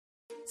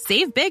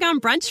Save big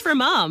on brunch for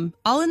mom,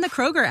 all in the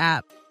Kroger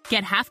app.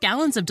 Get half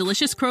gallons of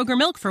delicious Kroger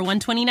milk for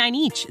 $1.29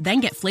 each.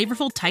 Then get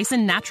flavorful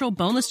Tyson natural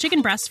boneless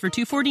chicken breasts for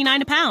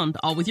 $2.49 a pound,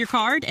 all with your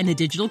card and a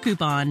digital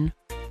coupon.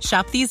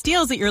 Shop these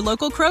deals at your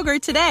local Kroger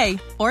today,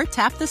 or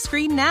tap the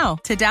screen now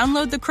to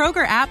download the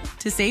Kroger app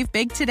to save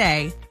big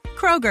today.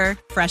 Kroger,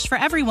 fresh for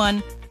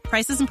everyone.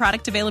 Prices and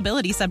product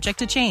availability subject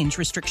to change.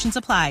 Restrictions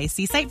apply.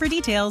 See site for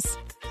details.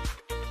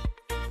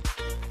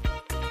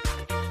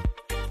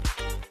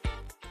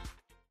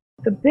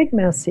 The big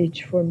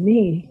message for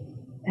me,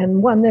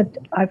 and one that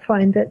I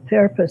find that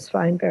therapists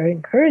find very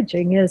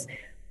encouraging, is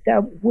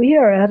that we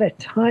are at a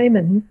time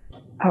in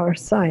our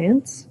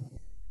science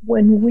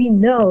when we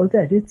know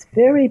that it's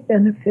very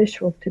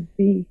beneficial to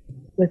be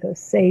with a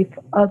safe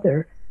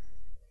other,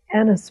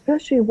 and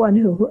especially one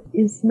who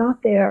is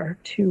not there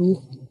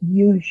to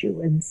use you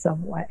in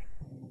some way.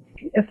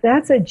 If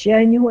that's a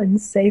genuine,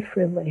 safe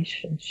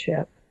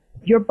relationship,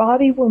 your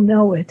body will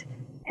know it,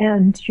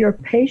 and your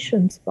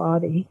patient's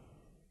body,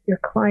 your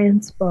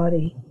client's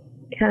body,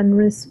 can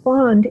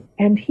respond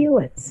and heal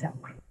itself.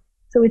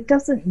 So it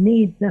doesn't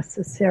need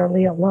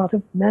necessarily a lot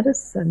of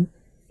medicine.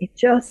 It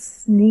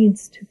just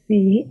needs to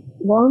be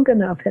long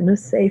enough in a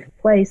safe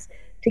place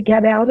to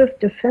get out of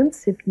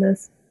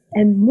defensiveness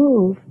and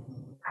move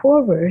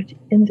forward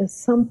into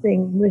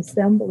something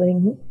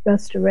resembling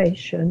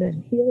restoration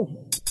and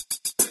healing.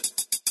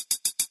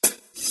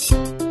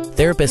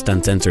 Therapist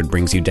Uncensored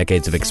brings you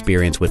decades of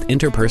experience with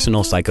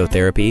interpersonal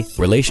psychotherapy,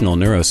 relational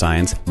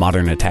neuroscience,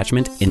 modern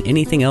attachment, and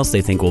anything else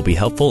they think will be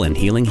helpful in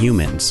healing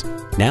humans.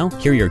 Now,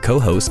 here are your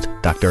co-hosts,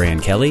 Dr.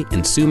 Ann Kelly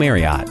and Sue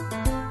Marriott.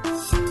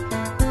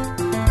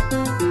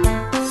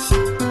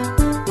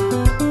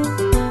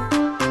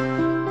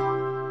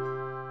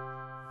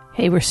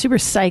 Hey, we're super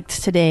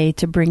psyched today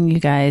to bring you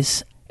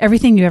guys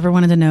everything you ever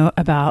wanted to know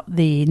about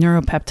the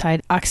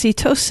neuropeptide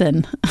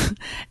oxytocin.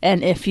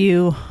 And if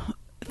you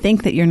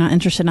think that you're not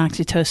interested in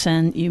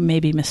oxytocin, you may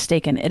be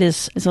mistaken. It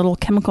is a little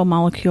chemical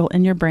molecule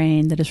in your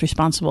brain that is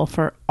responsible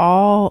for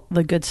all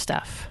the good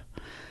stuff.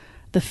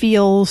 The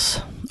feels,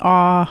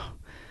 awe,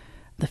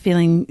 the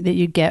feeling that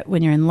you get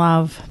when you're in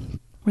love,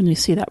 when you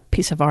see that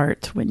piece of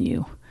art, when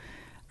you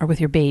are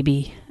with your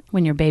baby,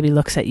 when your baby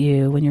looks at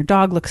you, when your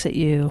dog looks at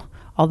you,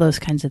 all those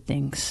kinds of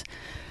things.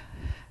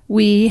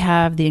 We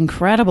have the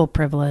incredible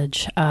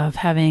privilege of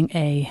having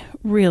a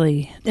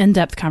really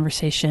in-depth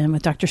conversation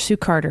with Dr. Sue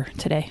Carter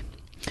today.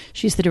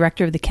 She's the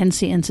director of the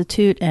Kensi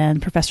Institute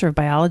and professor of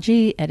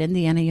biology at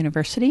Indiana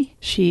University.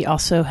 She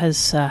also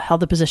has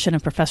held the position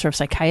of professor of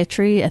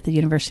psychiatry at the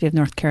University of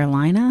North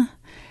Carolina,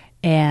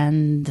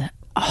 and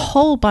a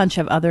whole bunch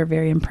of other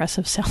very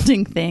impressive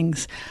sounding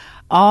things,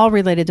 all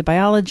related to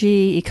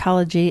biology,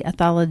 ecology,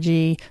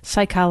 ethology,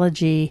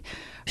 psychology.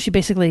 She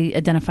basically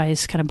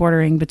identifies kind of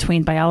bordering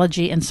between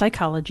biology and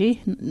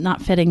psychology,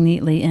 not fitting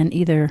neatly in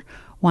either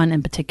one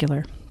in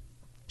particular.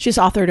 She's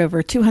authored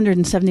over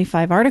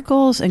 275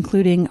 articles,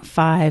 including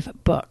 5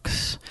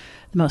 books.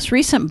 The most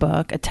recent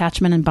book,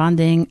 Attachment and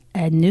Bonding,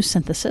 A New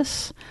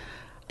Synthesis,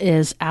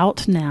 is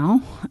out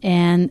now.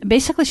 And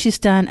basically she's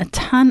done a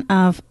ton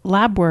of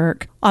lab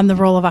work on the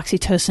role of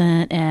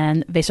oxytocin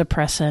and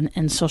vasopressin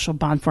in social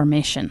bond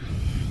formation.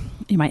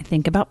 You might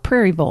think about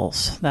prairie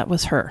voles. That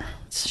was her.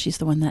 She's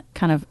the one that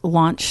kind of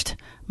launched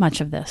much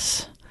of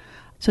this.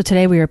 So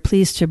today we are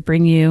pleased to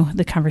bring you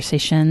the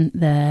conversation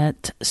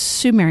that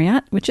Sue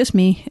Marriott, which is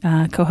me,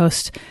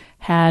 co-host,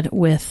 had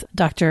with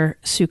Dr.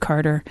 Sue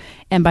Carter.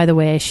 And by the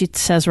way, she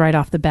says right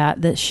off the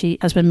bat that she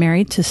has been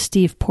married to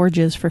Steve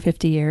Porges for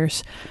 50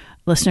 years.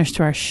 Listeners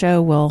to our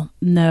show will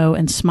know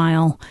and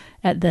smile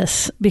at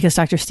this because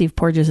Dr. Steve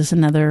Porges is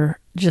another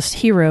just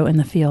hero in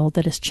the field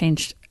that has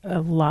changed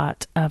a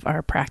lot of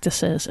our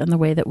practices and the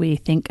way that we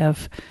think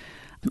of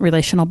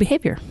relational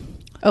behavior.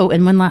 Oh,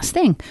 and one last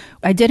thing.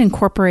 I did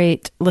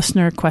incorporate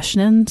listener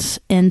questions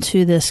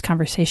into this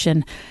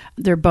conversation.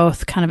 They're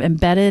both kind of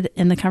embedded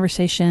in the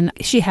conversation.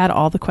 She had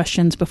all the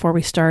questions before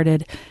we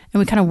started, and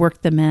we kind of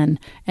worked them in,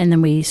 and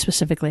then we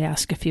specifically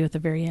asked a few at the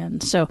very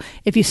end. So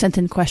if you sent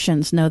in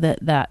questions, know that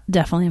that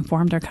definitely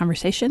informed our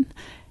conversation.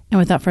 And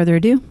without further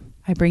ado,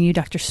 I bring you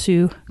Dr.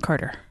 Sue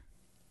Carter.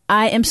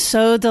 I am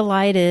so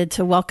delighted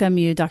to welcome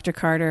you, Dr.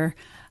 Carter,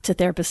 to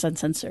Therapist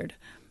Uncensored.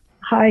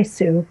 Hi,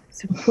 Sue.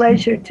 It's a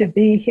pleasure to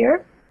be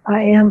here.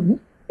 I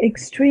am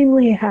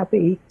extremely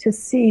happy to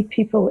see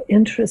people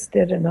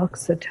interested in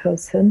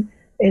oxytocin.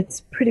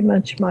 It's pretty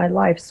much my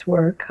life's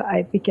work.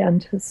 I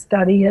began to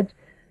study it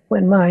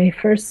when my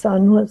first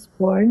son was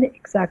born,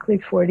 exactly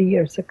 40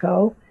 years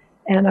ago,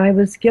 and I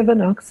was given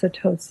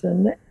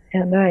oxytocin,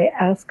 and I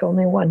asked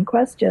only one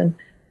question: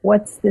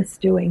 what's this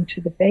doing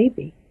to the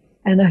baby?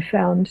 And I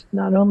found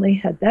not only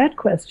had that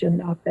question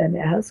not been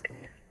asked,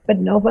 but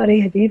nobody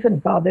had even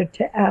bothered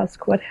to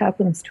ask what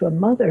happens to a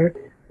mother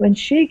when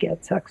she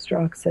gets extra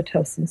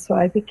oxytocin. So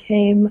I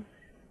became,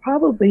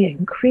 probably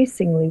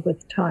increasingly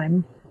with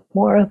time,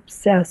 more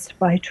obsessed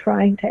by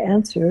trying to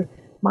answer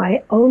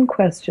my own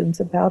questions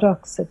about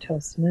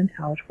oxytocin and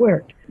how it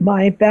worked.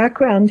 My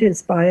background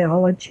is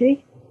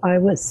biology. I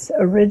was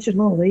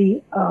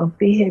originally a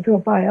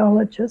behavioral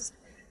biologist,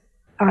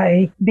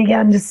 I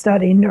began to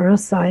study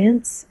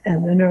neuroscience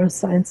and the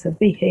neuroscience of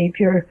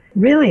behavior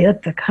really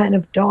at the kind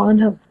of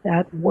dawn of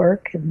that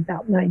work in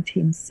about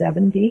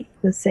 1970,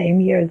 the same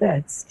year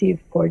that Steve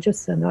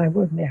Porges and I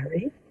were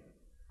married.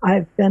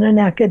 I've been an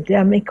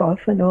academic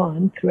off and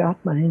on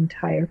throughout my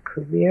entire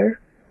career.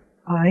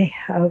 I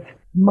have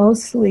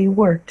mostly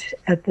worked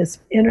at this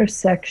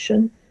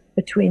intersection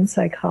between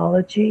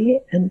psychology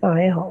and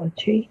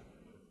biology,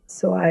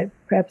 so I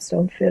perhaps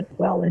don't fit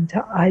well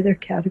into either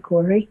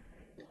category.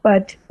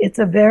 But it's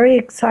a very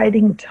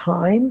exciting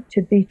time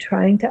to be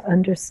trying to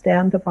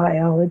understand the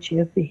biology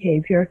of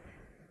behavior.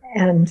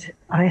 And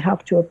I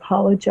have to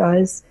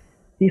apologize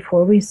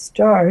before we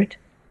start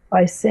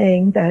by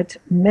saying that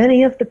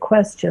many of the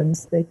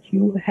questions that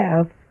you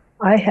have,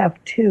 I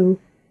have too,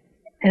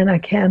 and I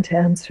can't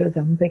answer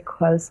them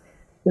because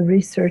the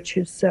research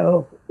is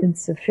so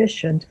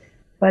insufficient.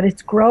 But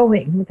it's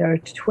growing. There are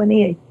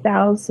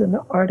 28,000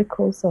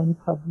 articles on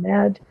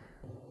PubMed.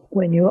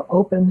 When you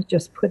open,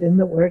 just put in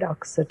the word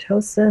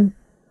oxytocin.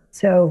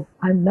 So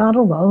I'm not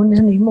alone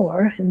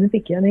anymore. In the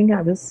beginning,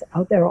 I was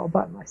out there all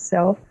by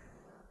myself.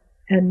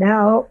 And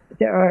now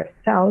there are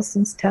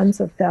thousands, tens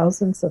of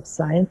thousands of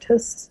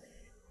scientists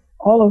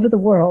all over the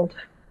world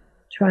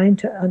trying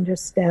to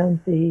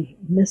understand the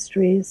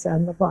mysteries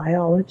and the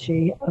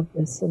biology of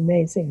this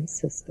amazing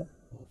system.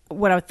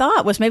 What I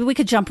thought was maybe we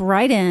could jump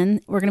right in.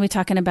 We're going to be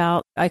talking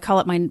about, I call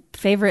it my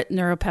favorite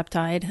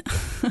neuropeptide.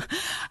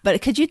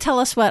 But could you tell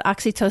us what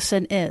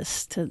oxytocin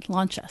is to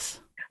launch us?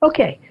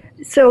 Okay,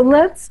 so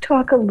let's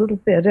talk a little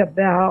bit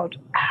about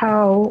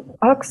how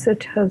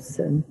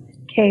oxytocin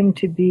came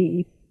to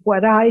be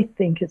what I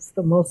think is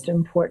the most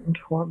important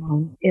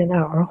hormone in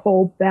our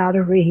whole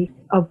battery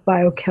of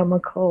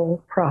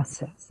biochemical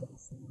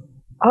processes.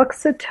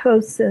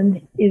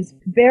 Oxytocin is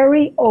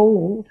very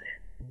old.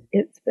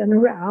 It's been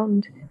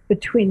around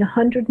between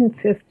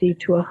 150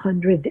 to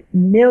 100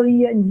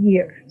 million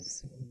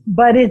years.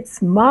 But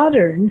it's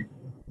modern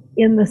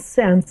in the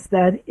sense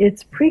that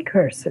its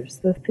precursors,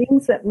 the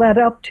things that led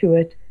up to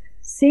it,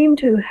 seem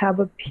to have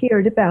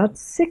appeared about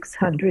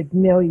 600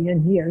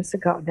 million years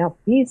ago. Now,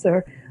 these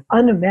are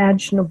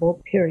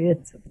unimaginable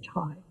periods of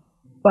time,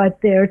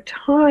 but they're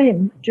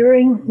time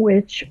during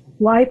which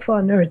life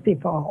on Earth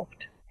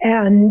evolved.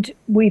 And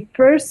we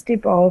first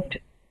evolved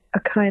a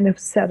kind of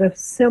set of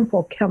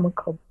simple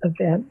chemical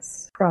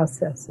events,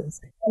 processes,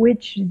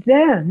 which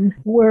then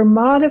were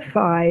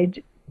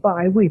modified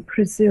by, we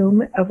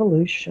presume,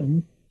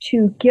 evolution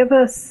to give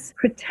us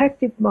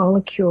protective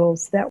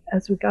molecules that,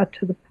 as we got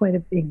to the point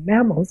of being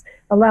mammals,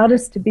 allowed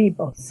us to be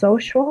both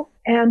social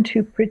and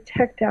to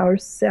protect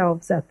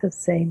ourselves at the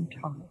same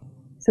time.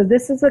 So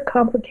this is a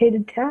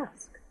complicated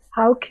task.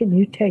 How can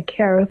you take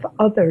care of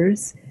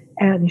others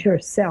and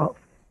yourself?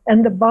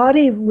 And the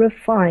body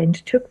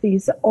took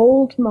these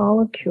old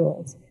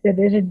molecules that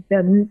it had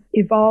been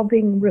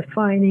evolving,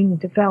 refining,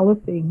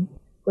 developing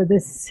for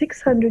this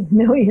 600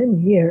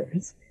 million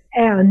years,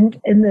 and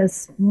in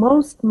this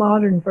most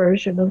modern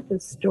version of the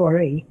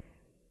story,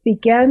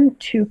 began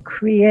to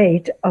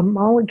create a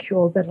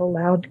molecule that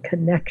allowed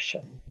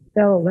connection,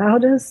 that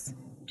allowed us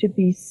to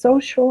be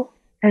social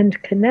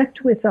and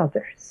connect with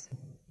others.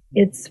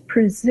 It's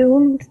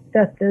presumed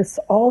that this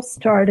all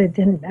started,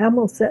 in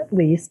mammals at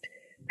least,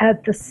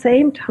 at the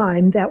same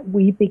time that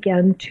we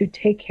began to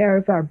take care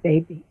of our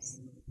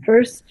babies.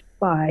 First,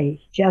 by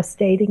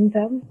gestating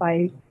them,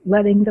 by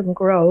letting them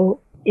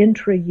grow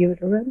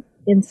intrauterine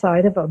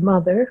inside of a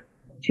mother,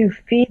 to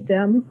feed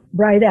them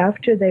right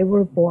after they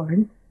were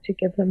born, to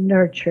give them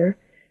nurture,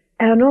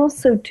 and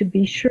also to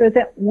be sure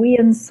that we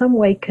in some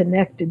way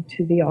connected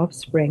to the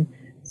offspring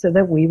so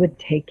that we would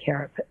take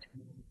care of it.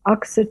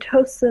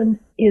 Oxytocin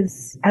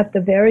is at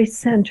the very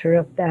center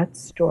of that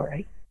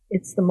story.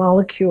 It's the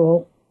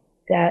molecule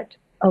that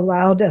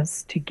allowed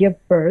us to give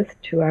birth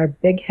to our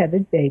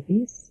big-headed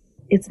babies.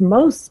 Its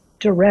most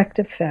direct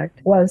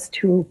effect was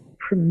to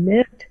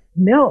permit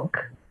milk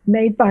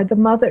made by the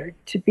mother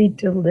to be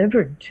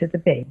delivered to the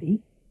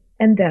baby,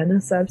 and then,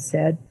 as I've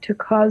said, to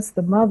cause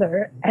the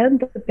mother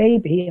and the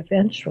baby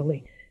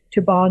eventually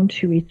to bond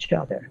to each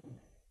other.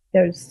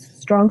 There's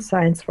strong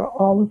science for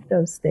all of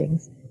those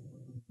things.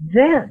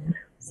 Then,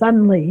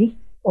 suddenly,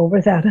 over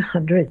that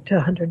 100 to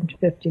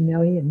 150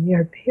 million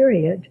year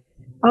period,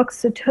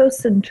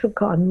 oxytocin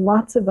took on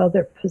lots of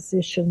other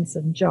positions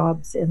and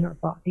jobs in our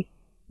body.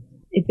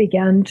 It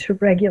began to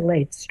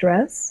regulate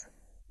stress.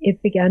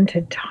 It began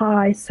to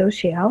tie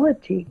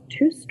sociality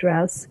to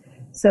stress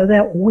so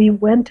that we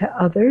went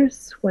to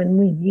others when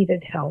we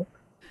needed help.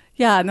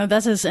 Yeah, no,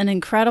 this is an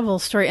incredible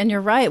story. And you're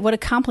right. What a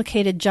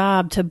complicated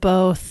job to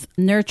both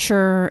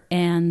nurture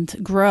and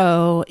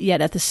grow,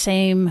 yet at the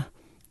same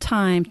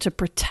time to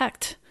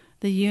protect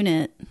the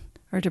unit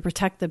or to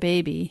protect the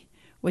baby,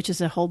 which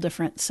is a whole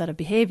different set of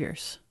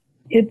behaviors.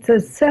 It's a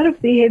set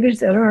of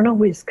behaviors that aren't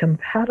always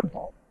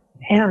compatible.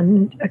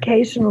 And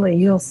occasionally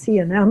you'll see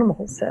in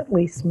animals at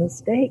least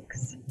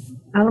mistakes.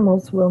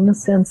 Animals will, in a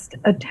sense,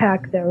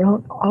 attack their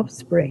own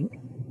offspring.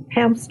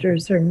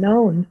 Hamsters are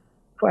known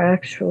for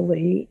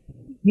actually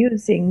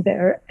using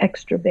their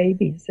extra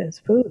babies as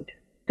food.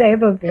 they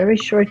have a very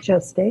short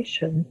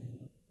gestation,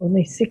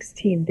 only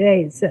 16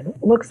 days, and it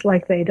looks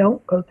like they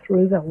don't go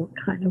through the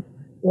kind of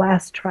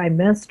last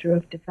trimester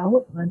of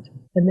development,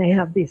 and they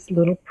have these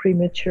little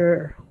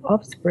premature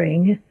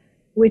offspring,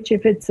 which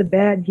if it's a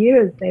bad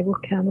year, they will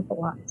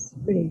cannibalize.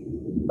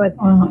 But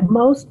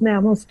most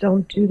mammals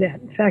don't do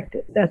that. In fact,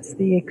 that's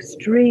the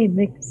extreme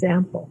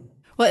example.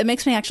 Well, it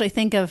makes me actually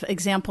think of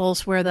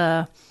examples where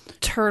the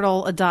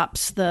turtle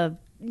adopts the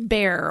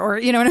bear, or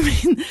you know what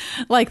I mean?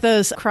 Like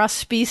those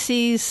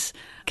cross-species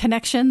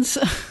connections.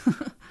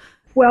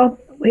 Well,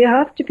 we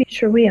have to be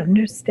sure we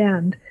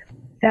understand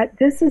that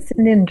this is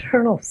an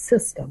internal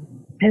system,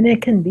 and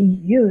it can be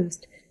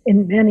used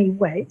in many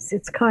ways.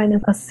 It's kind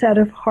of a set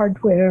of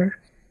hardware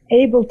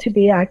able to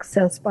be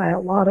accessed by a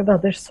lot of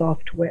other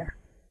software.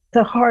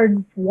 The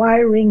hard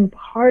wiring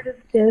part of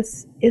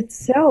this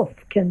itself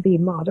can be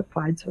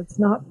modified, so it's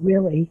not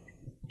really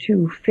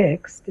too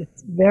fixed.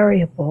 It's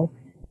variable.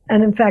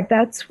 And in fact,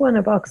 that's one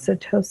of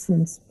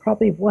oxytocin's,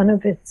 probably one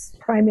of its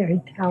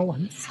primary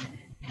talents,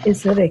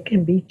 is that it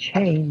can be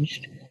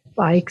changed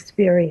by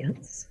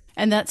experience.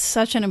 And that's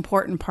such an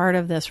important part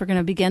of this. We're going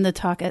to begin to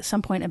talk at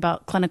some point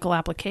about clinical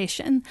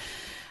application.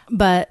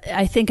 But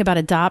I think about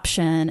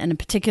adoption, and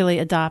particularly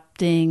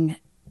adopting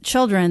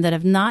children that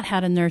have not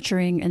had a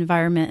nurturing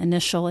environment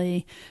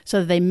initially, so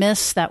that they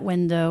miss that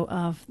window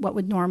of what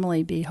would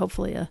normally be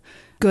hopefully a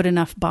good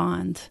enough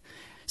bond.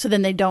 So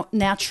then they don't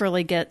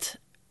naturally get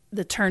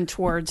the turn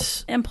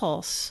towards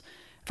impulse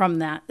from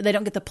that. They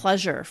don't get the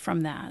pleasure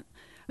from that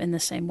in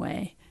the same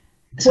way.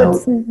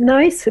 What's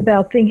nice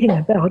about thinking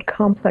about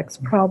complex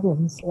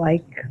problems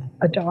like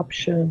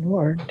adoption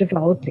or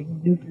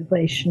developing new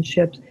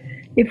relationships,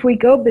 if we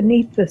go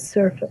beneath the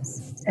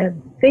surface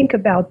and think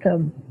about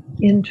them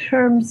in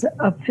terms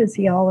of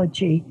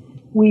physiology,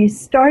 we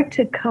start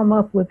to come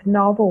up with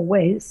novel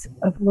ways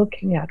of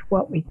looking at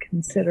what we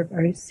consider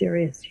very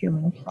serious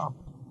human problems.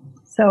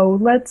 So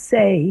let's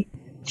say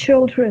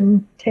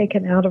children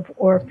taken out of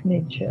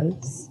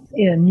orphanages.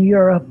 In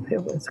Europe,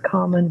 it was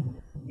common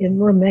in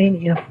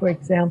Romania, for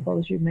example,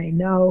 as you may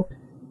know,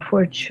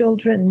 for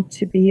children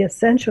to be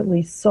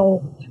essentially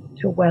sold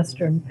to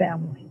Western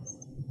families.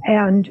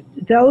 And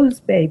those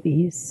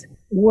babies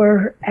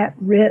were at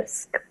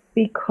risk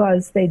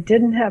because they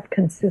didn't have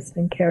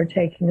consistent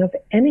caretaking of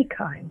any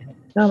kind.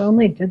 Not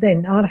only did they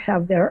not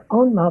have their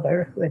own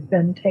mother who had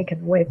been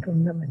taken away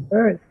from them at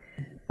birth,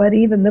 but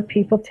even the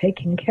people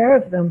taking care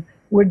of them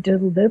were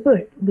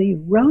deliberately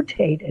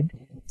rotated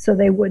so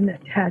they wouldn't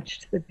attach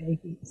to the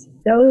babies.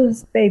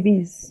 Those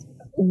babies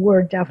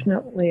were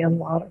definitely a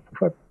lot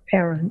for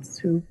parents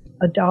who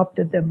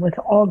adopted them with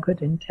all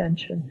good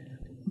intention.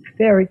 A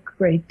very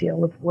great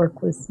deal of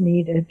work was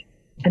needed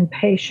and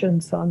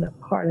patience on the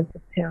part of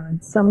the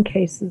parents. Some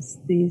cases,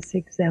 these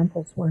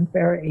examples weren't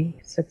very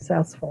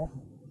successful.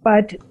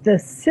 But the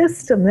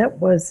system that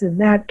was in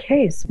that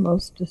case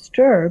most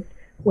disturbed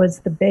was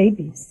the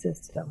baby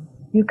system.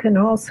 You can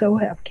also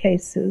have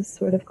cases,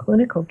 sort of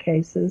clinical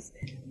cases,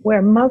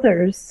 where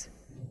mothers,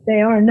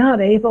 they are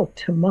not able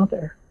to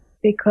mother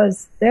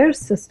because their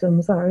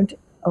systems aren't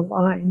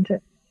aligned.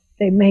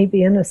 They may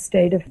be in a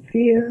state of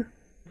fear.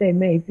 They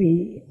may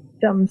be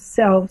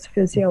themselves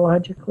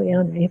physiologically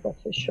unable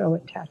to show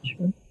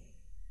attachment.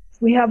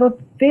 We have a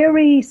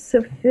very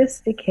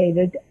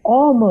sophisticated,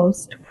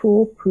 almost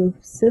foolproof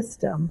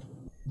system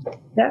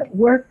that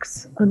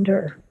works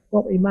under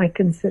what we might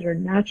consider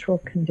natural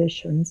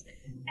conditions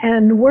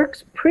and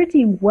works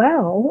pretty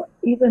well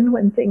even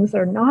when things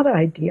are not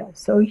ideal.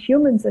 So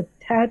humans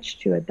attach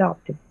to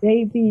adopted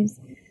babies.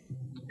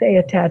 They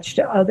attach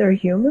to other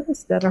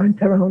humans that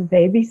aren't their own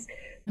babies.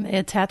 They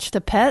attach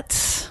to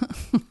pets.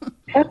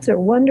 Pets are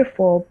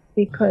wonderful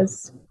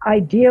because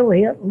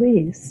ideally, at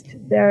least,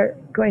 they're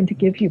going to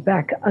give you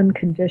back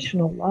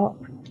unconditional love,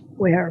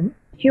 where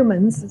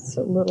humans, it's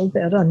a little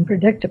bit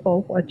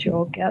unpredictable what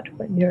you'll get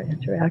when you're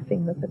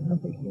interacting with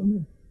another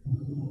human.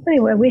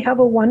 Anyway, we have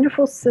a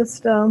wonderful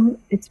system.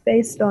 It's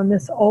based on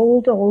this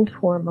old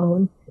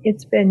hormone.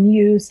 It's been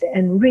used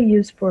and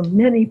reused for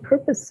many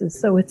purposes.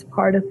 So it's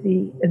part of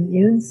the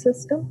immune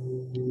system.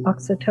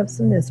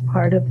 Oxytocin is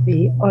part of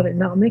the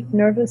autonomic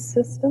nervous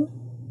system.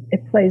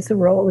 It plays a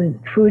role in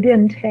food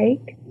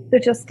intake. There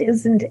just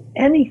isn't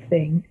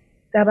anything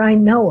that I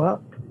know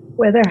of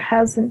where there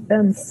hasn't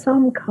been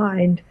some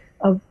kind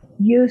of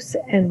use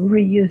and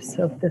reuse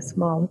of this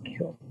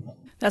molecule.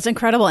 That's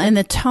incredible. And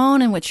the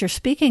tone in which you're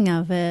speaking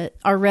of it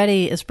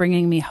already is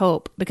bringing me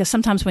hope, because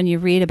sometimes when you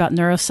read about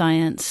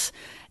neuroscience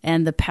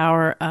and the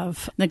power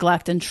of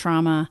neglect and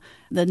trauma,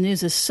 the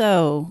news is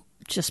so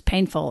just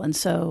painful and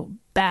so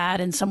bad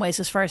in some ways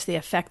as far as the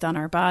effect on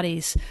our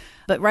bodies.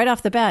 But right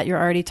off the bat, you're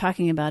already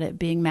talking about it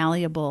being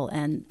malleable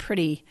and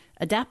pretty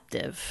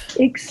adaptive.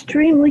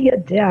 Extremely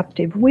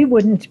adaptive. We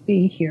wouldn't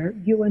be here,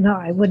 you and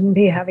I wouldn't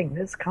be having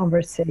this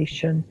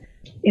conversation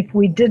if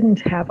we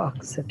didn't have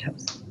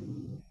oxytocin.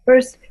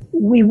 First,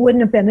 we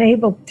wouldn't have been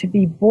able to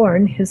be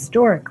born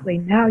historically.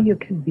 Now you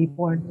can be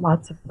born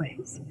lots of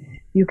ways.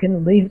 You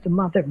can leave the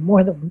mother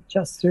more than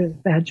just through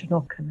the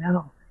vaginal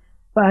canal.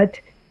 But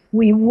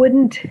we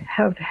wouldn't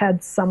have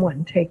had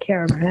someone take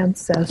care of our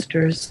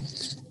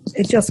ancestors.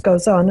 It just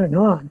goes on and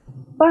on.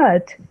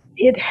 But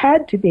it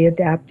had to be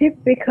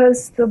adaptive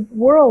because the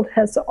world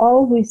has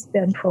always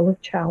been full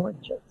of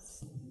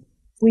challenges.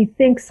 We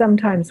think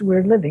sometimes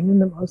we're living in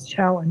the most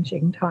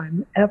challenging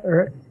time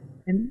ever,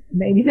 and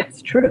maybe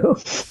that's true.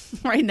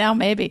 Right now,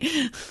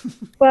 maybe.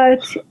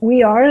 But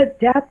we are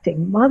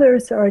adapting.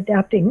 Mothers are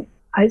adapting.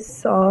 I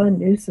saw a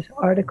news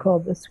article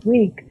this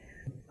week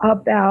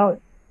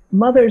about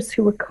mothers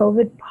who were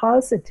COVID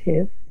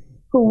positive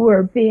who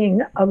were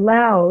being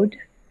allowed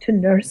to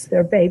nurse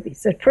their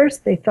babies. At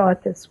first, they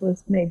thought this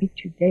was maybe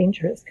too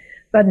dangerous,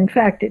 but in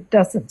fact, it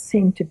doesn't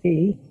seem to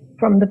be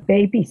from the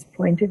baby's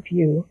point of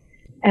view.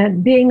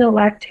 And being a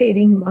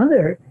lactating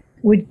mother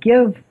would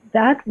give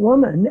that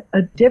woman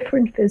a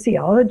different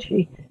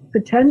physiology,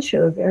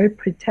 potentially a very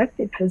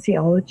protective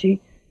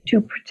physiology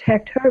to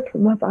protect her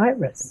from a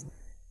virus.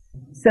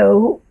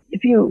 So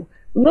if you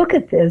look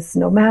at this,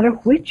 no matter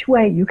which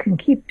way, you can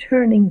keep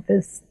turning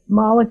this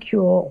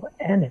molecule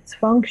and its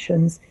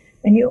functions,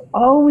 and you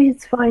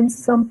always find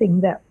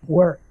something that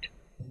worked.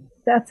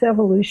 That's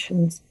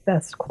evolution's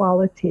best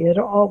quality. It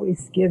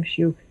always gives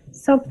you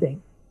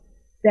something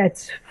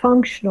that's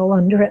functional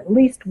under at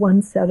least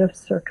one set of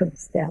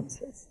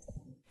circumstances.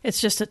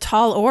 It's just a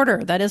tall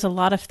order. That is a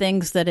lot of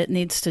things that it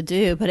needs to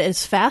do, but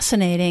it's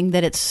fascinating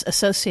that it's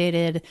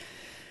associated,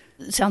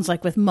 it sounds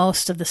like, with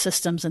most of the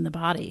systems in the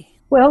body.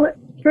 Well,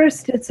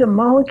 first, it's a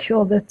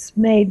molecule that's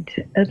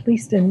made, at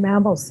least in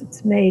mammals,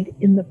 it's made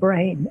in the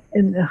brain,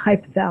 in the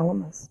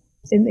hypothalamus,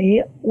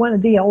 in one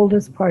of the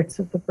oldest parts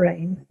of the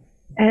brain.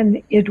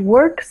 And it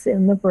works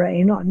in the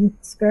brain on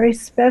very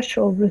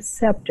special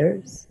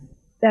receptors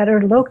that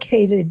are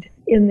located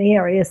in the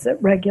areas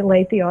that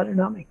regulate the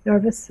autonomic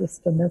nervous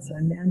system, as I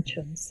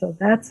mentioned. So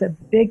that's a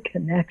big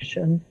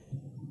connection.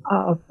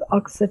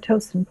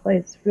 Oxytocin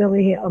plays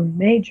really a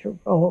major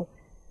role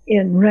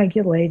in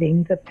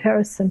regulating the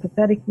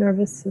parasympathetic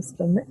nervous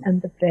system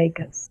and the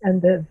vagus.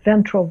 And the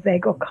ventral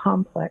vagal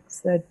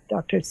complex that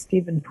Dr.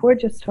 Stephen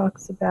Porges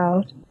talks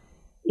about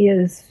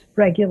is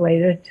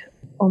regulated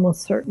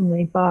almost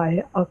certainly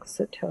by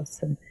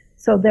oxytocin.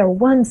 So they're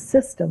one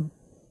system.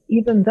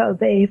 Even though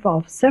they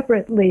evolved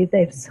separately,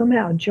 they've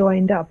somehow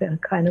joined up in a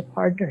kind of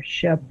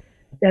partnership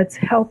that's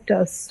helped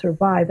us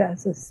survive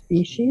as a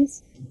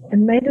species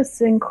and made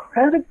us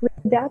incredibly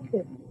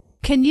adaptive.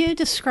 Can you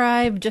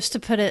describe, just to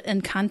put it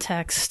in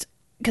context,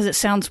 because it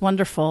sounds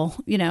wonderful,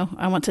 you know,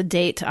 I want to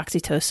date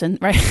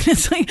oxytocin, right?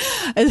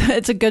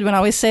 It's a good one. I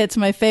always say it's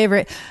my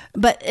favorite.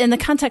 But in the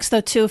context,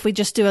 though, too, if we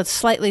just do a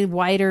slightly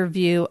wider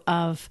view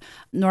of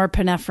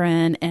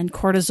norepinephrine and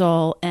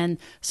cortisol and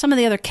some of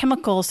the other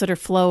chemicals that are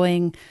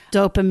flowing,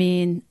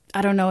 dopamine,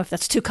 I don't know if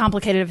that's too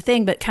complicated of a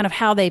thing, but kind of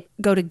how they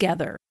go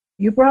together.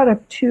 You brought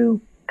up two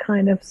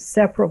kind of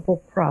separable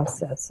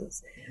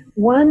processes.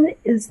 One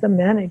is the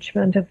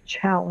management of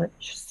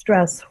challenge,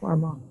 stress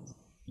hormones.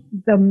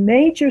 The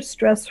major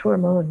stress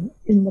hormone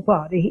in the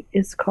body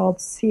is called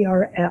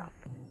CRF,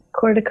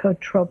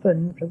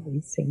 corticotropin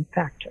releasing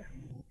factor.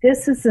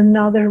 This is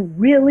another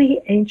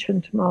really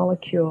ancient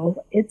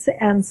molecule. Its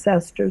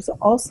ancestors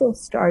also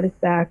started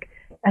back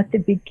at the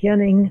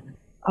beginning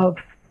of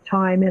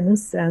time, in a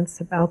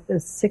sense, about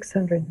this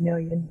 600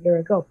 million year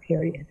ago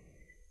period.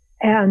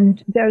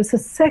 And there's a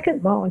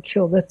second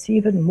molecule that's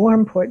even more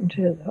important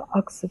to the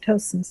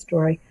oxytocin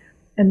story,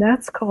 and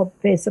that's called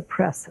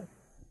vasopressin.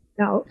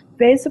 Now,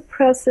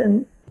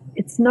 vasopressin,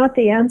 it's not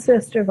the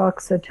ancestor of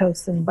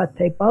oxytocin, but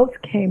they both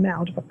came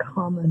out of a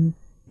common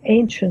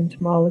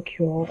ancient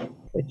molecule,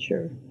 which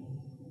your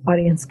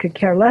audience could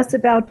care less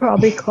about,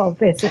 probably called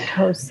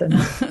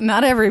vasotocin.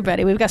 Not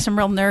everybody. We've got some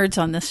real nerds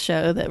on this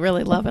show that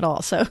really love it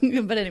all. So,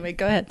 but anyway,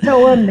 go ahead.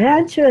 So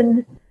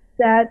imagine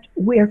that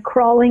we're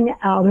crawling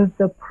out of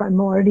the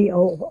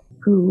primordial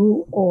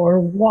poo or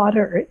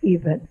water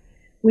even.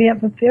 We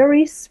have a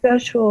very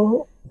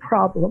special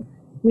problem.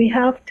 We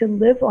have to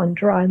live on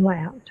dry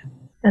land.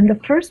 And the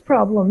first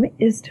problem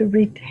is to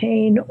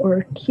retain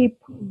or keep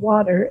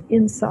water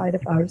inside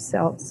of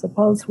ourselves.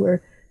 Suppose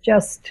we're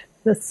just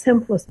the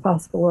simplest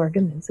possible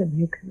organism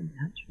you can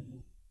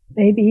imagine,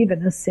 maybe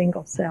even a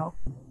single cell.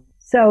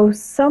 So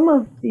some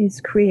of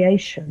these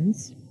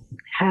creations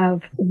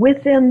have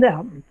within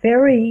them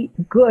very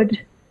good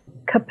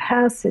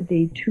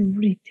capacity to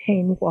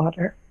retain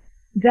water.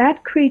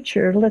 That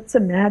creature, let's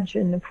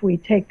imagine if we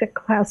take the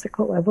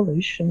classical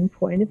evolution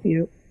point of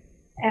view,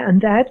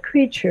 and that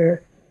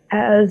creature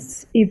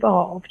as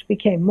evolved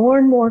became more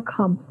and more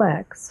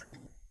complex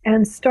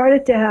and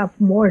started to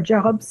have more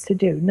jobs to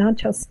do, not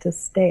just to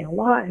stay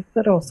alive,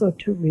 but also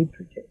to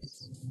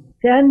reproduce.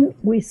 Then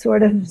we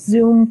sort of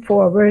zoom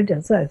forward,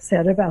 as I've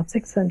said, about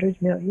 600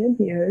 million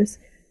years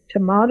to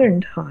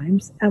modern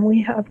times, and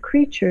we have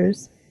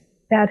creatures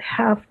that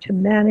have to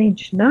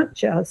manage not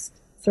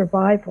just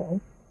survival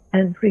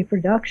and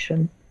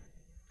reproduction,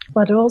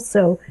 but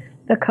also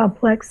the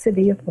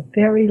complexity of a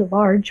very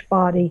large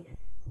body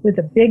with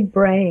a big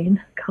brain,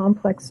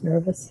 complex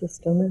nervous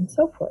system, and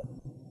so forth.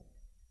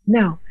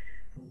 Now,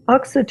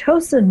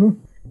 oxytocin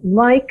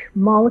like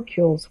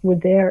molecules were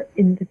there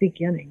in the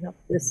beginning of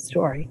this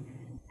story.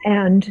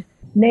 And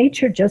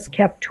nature just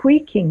kept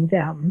tweaking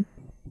them,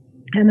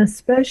 and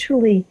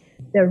especially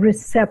the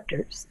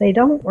receptors. They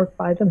don't work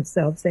by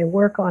themselves. They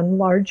work on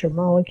larger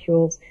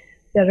molecules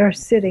that are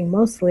sitting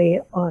mostly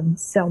on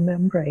cell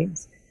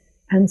membranes.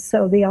 And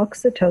so the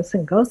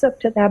oxytocin goes up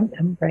to that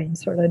membrane,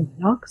 sort of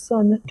knocks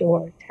on the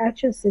door,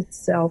 attaches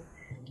itself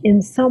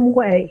in some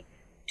way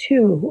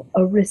to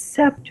a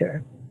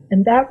receptor.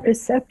 And that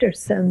receptor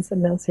sends a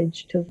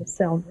message to the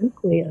cell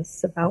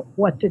nucleus about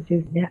what to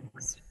do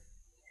next.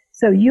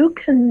 So you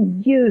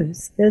can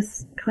use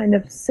this kind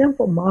of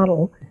simple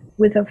model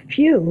with a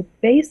few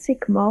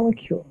basic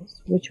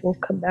molecules, which we'll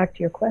come back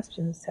to your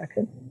question in a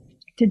second,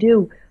 to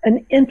do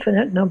an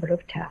infinite number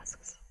of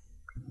tasks.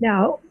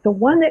 Now, the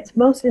one that's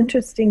most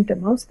interesting to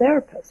most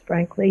therapists,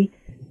 frankly,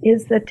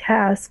 is the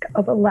task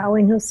of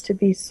allowing us to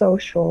be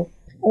social,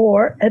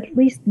 or at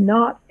least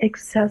not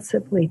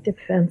excessively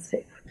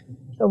defensive.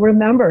 So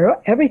remember,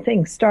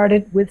 everything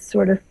started with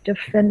sort of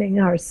defending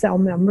our cell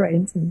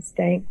membranes and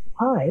staying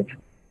alive.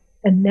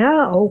 And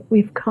now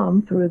we've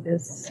come through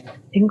this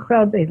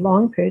incredibly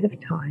long period of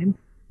time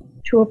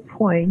to a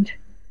point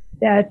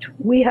that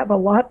we have a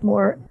lot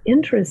more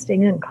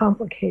interesting and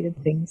complicated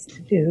things to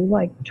do,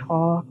 like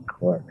talk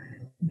or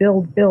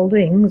build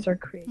buildings or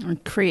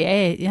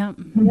create. Yeah.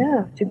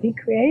 Yeah, to be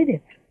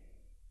creative.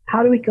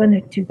 How are we going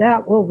to do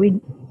that? Well,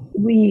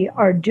 we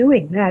are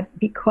doing that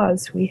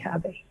because we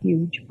have a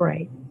huge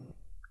brain.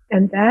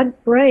 And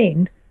that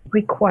brain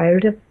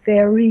required a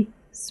very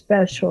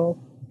special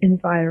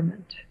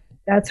environment.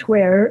 That's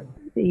where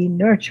the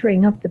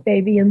nurturing of the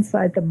baby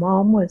inside the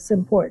mom was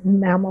important.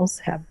 Mammals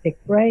have big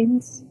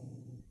brains.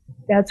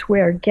 That's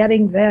where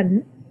getting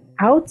then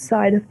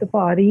outside of the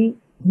body,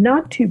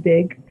 not too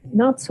big,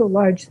 not so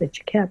large that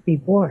you can't be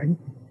born,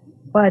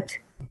 but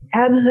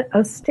at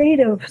a state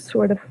of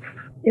sort of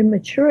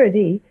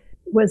immaturity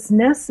was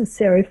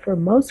necessary for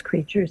most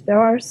creatures. There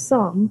are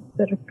some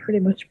that are pretty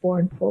much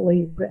born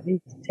fully ready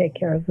to take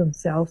care of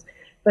themselves,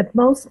 but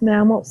most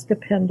mammals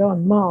depend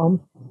on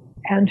mom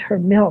and her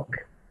milk,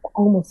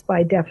 almost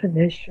by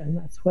definition.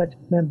 That's what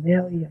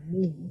mammalia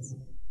means.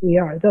 We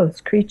are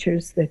those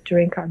creatures that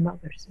drink our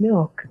mother's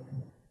milk.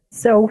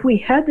 So we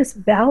had this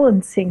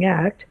balancing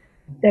act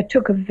that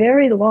took a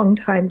very long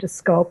time to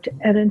sculpt,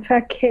 and in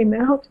fact came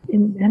out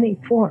in many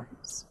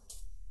forms.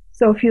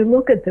 So if you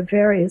look at the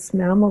various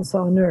mammals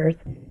on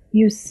Earth,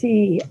 you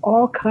see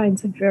all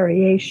kinds of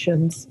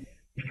variations,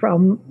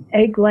 from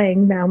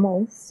egg-laying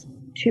mammals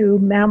to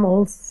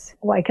mammals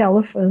like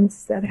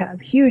elephants that have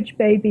huge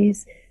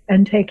babies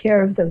and take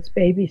care of those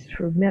babies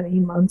for many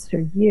months or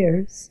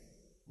years.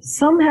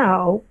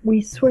 Somehow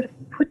we sort of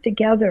put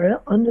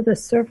together under the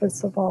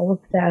surface of all of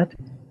that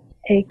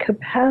a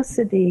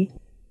capacity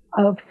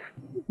of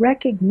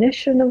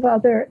recognition of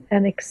other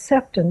and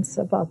acceptance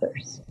of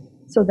others.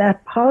 So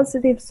that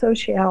positive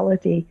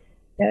sociality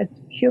that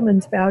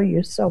humans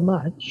value so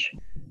much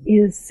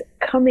is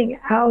coming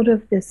out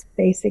of this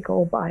basic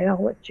old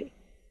biology.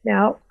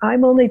 Now,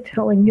 I'm only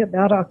telling you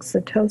about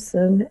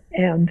oxytocin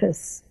and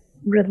this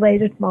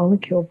related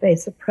molecule,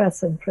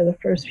 vasopressin, for the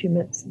first few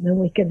minutes, and then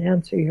we can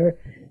answer your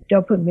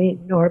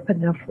dopamine,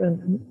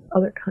 norepinephrine, and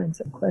other kinds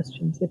of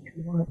questions if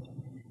you want.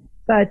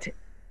 But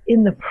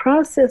in the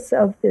process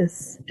of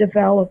this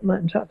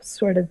development of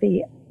sort of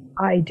the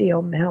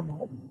ideal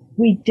mammal,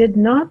 we did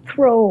not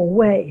throw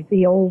away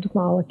the old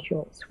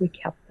molecules. We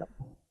kept them.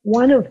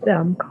 One of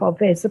them, called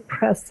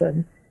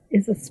vasopressin,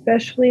 is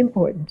especially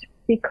important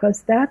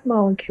because that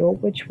molecule,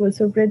 which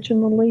was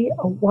originally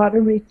a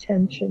water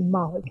retention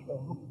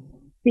molecule,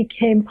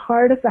 became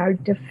part of our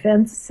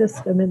defense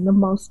system in the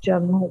most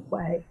general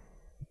way.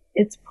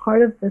 It's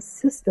part of the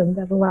system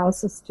that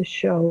allows us to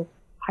show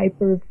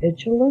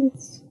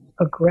hypervigilance,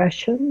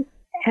 aggression,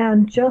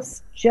 and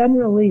just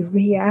generally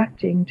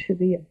reacting to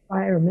the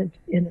environment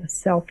in a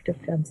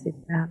self-defensive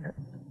manner.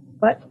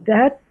 But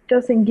that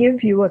doesn't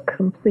give you a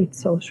complete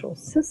social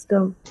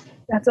system.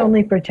 That's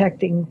only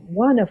protecting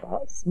one of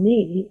us,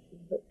 me, in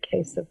the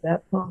case of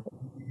that model.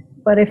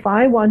 But if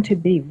I want to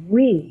be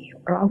we,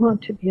 or I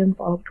want to be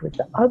involved with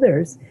the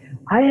others,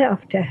 I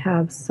have to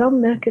have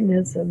some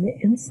mechanism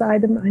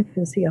inside of my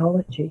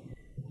physiology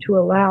to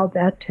allow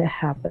that to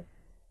happen.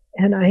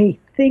 And I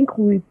think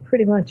we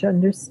pretty much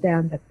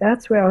understand that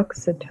that's where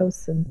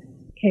oxytocin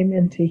came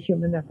into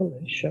human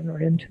evolution, or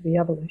into the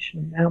evolution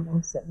of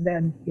mammals and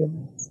then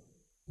humans.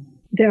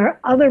 There are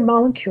other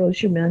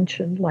molecules you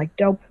mentioned, like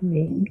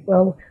dopamine.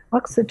 Well,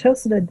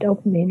 oxytocin and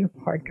dopamine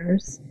are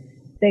partners.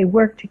 They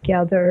work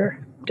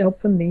together.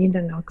 Dopamine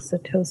and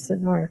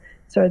oxytocin are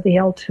sort of the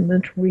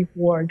ultimate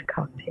reward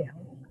cocktail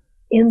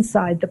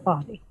inside the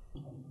body.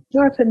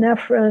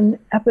 Norepinephrine,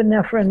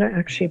 epinephrine are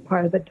actually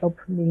part of the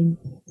dopamine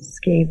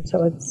scheme.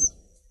 So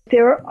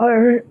there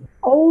are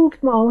old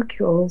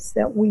molecules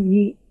that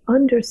we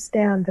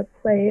understand that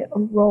play a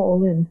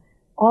role in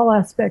all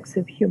aspects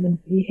of human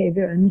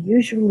behavior, and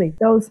usually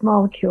those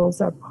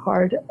molecules are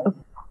part of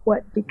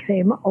what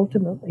became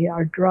ultimately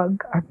our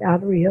drug, our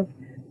battery of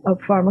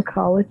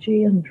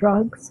pharmacology and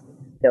drugs.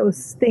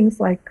 those things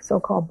like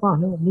so-called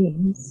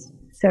monoamines,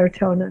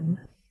 serotonin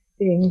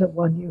being the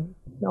one you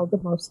know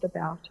the most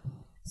about.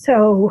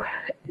 So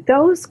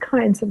those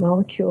kinds of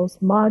molecules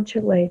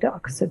modulate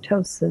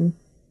oxytocin.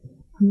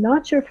 I'm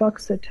not sure if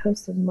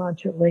oxytocin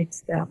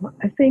modulates them.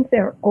 I think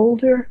they're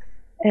older,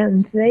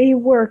 and they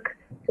work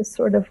to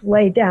sort of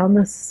lay down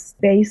the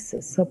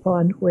basis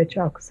upon which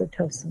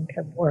oxytocin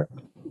can work.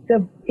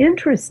 The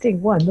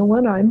interesting one, the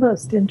one I'm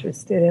most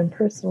interested in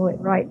personally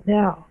right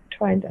now,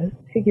 trying to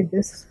figure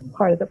this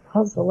part of the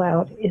puzzle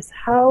out, is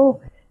how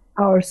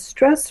our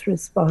stress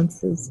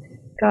responses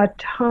got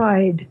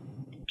tied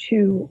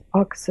to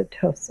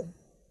oxytocin.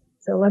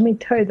 So let me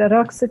tell you that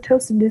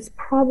oxytocin is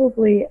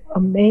probably a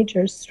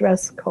major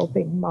stress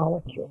coping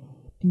molecule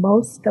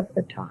most of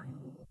the time,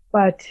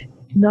 but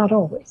not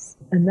always.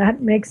 And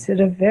that makes it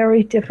a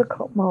very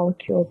difficult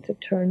molecule to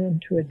turn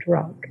into a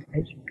drug,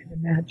 as you can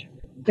imagine.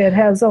 If it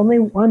has only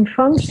one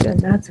function,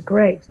 that's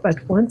great.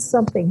 But once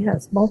something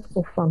has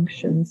multiple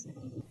functions,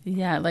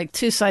 yeah, like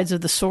two sides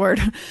of the sword.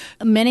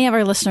 Many of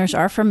our listeners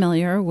are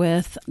familiar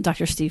with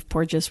Dr. Steve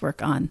Porges'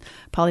 work on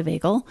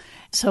polyvagal.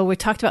 So we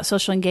talked about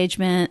social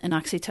engagement and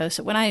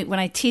oxytocin. When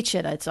I teach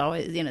it, it's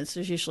always,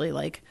 there's usually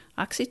like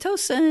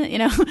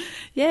oxytocin,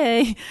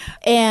 yay.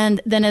 And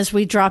then as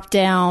we drop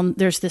down,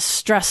 there's this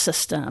stress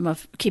system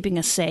of keeping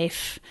us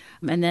safe.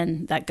 And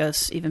then that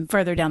goes even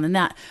further down than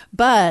that.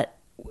 But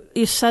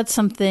you said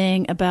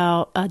something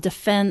about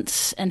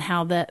defense and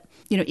how that,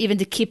 even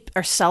to keep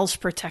our cells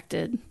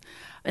protected.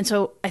 And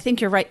so I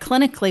think you're right.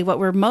 Clinically, what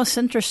we're most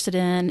interested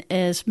in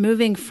is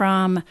moving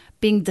from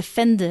being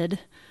defended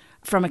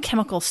from a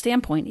chemical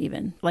standpoint,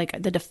 even like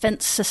the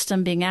defense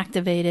system being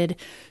activated.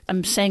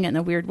 I'm saying it in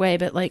a weird way,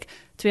 but like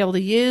to be able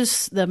to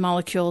use the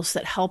molecules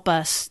that help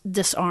us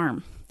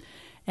disarm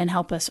and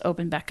help us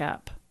open back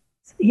up.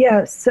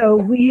 Yeah, so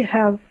we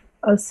have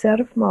a set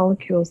of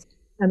molecules,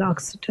 and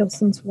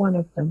oxytocin's one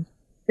of them,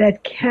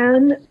 that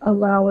can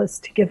allow us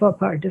to give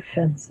up our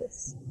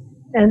defenses.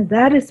 And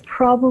that is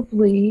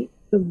probably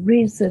the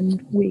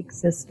reason we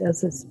exist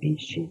as a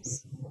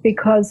species,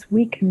 because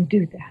we can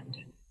do that.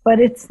 But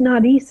it's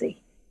not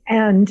easy.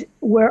 And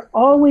we're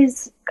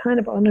always kind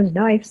of on a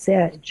knife's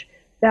edge,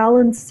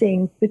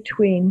 balancing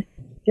between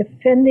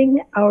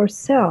defending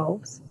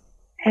ourselves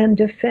and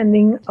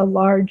defending a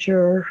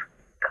larger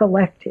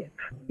collective.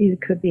 It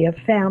could be a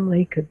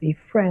family, could be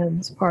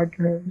friends,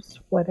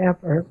 partners,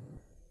 whatever.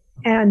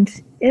 And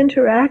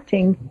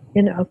interacting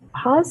in a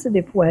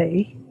positive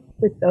way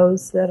with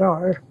those that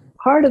are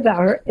part of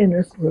our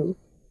inner group,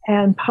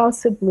 and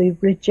possibly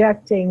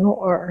rejecting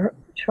or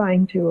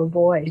trying to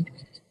avoid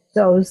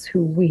those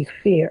who we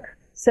fear.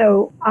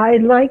 So I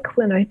like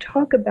when I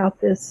talk about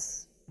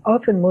this,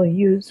 often we'll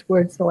use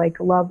words like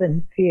love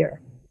and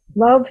fear.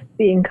 Love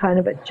being kind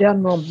of a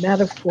general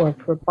metaphor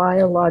for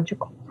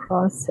biological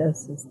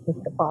processes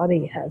that the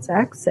body has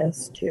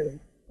access to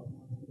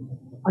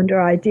under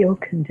ideal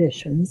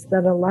conditions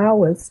that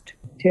allow us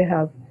to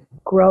have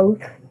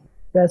growth,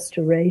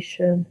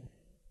 restoration,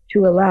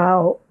 to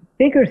allow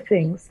bigger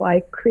things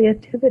like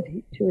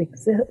creativity to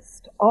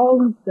exist.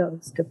 All of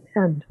those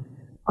depend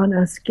on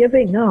us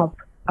giving up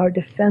our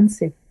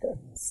defensive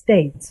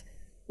states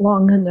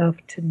long enough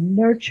to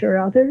nurture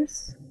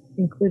others,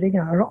 including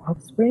our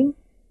offspring,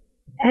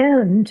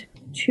 and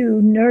to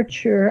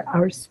nurture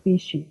our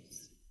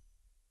species.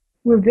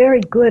 We're very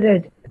good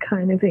at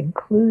kind of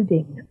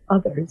including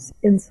others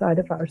inside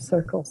of our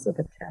circles of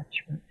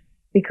attachment,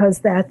 because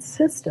that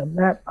system,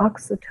 that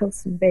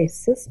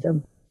oxytocin-based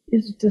system,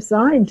 is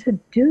designed to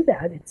do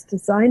that. It's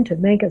designed to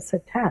make us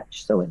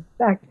attach. So in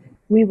fact,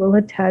 we will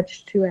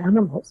attach to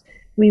animals.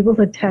 We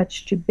will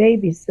attach to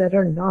babies that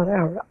are not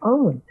our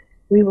own.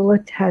 We will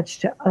attach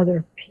to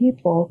other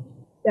people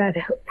that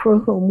for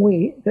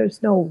whom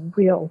there's no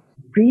real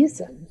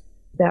reason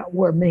that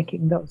we're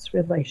making those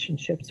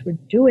relationships. We're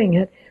doing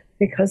it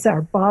because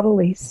our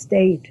bodily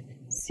state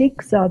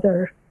seeks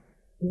other,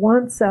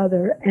 wants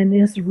other, and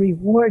is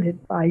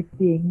rewarded by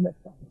being with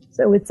them.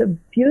 So it's a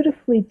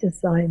beautifully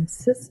designed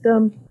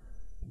system.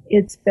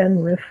 It's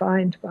been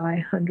refined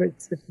by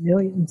hundreds of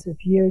millions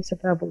of years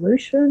of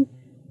evolution,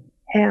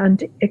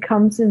 and it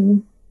comes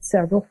in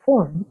several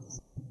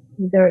forms.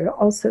 There are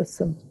also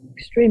some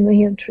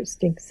extremely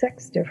interesting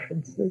sex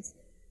differences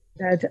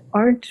that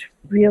aren't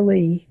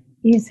really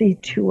easy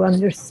to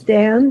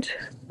understand,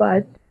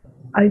 but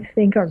I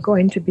think are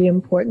going to be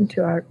important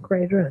to our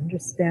greater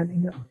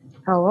understanding of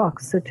how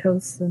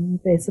oxytocin,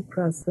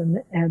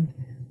 vasopressin, and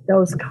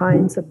those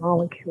kinds of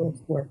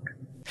molecules work.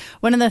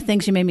 One of the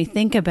things you made me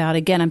think about,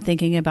 again, I'm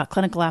thinking about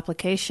clinical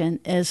application,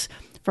 is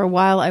for a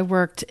while I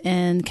worked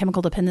in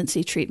chemical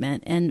dependency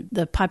treatment, and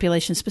the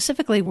population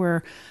specifically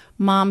were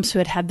moms who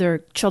had had their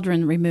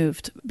children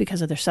removed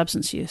because of their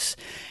substance use.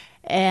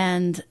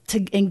 And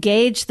to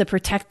engage the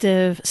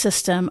protective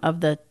system of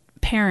the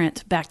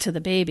parent back to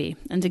the baby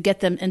and to get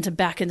them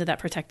back into that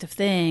protective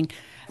thing,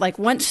 like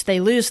once they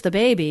lose the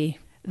baby,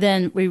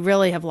 then we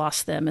really have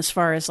lost them as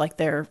far as like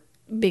their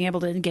being able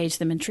to engage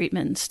them in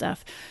treatment and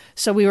stuff.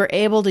 So we were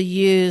able to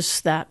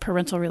use that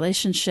parental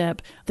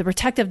relationship. The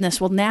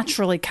protectiveness will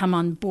naturally come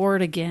on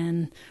board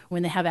again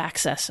when they have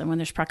access and when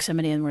there's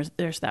proximity and where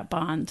there's that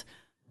bond.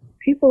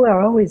 People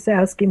are always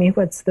asking me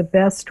what's the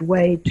best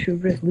way to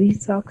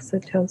release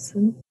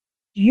oxytocin.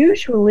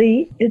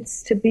 Usually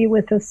it's to be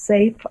with a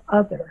safe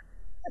other,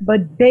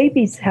 but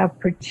babies have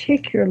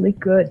particularly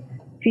good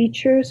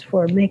features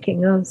for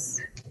making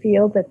us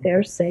feel that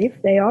they're safe.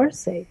 They are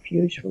safe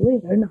usually.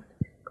 They're not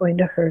going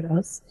to hurt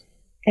us.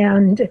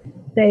 And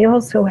they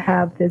also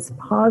have this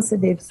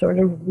positive sort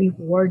of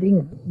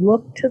rewarding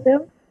look to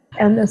them.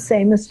 And the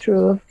same is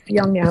true of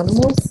young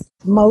animals.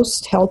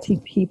 Most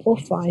healthy people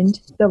find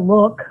the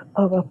look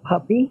of a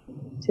puppy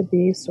to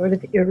be sort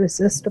of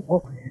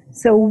irresistible.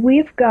 So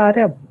we've got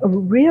a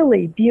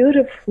really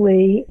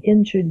beautifully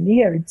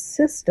engineered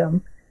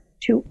system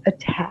to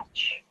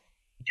attach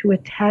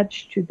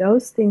to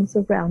those things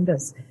around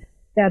us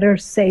that are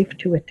safe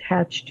to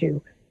attach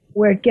to.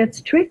 Where it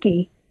gets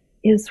tricky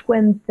is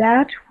when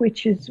that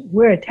which is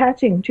we're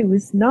attaching to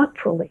is not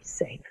fully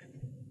safe.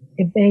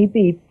 It may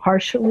be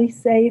partially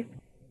safe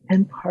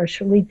and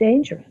partially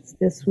dangerous.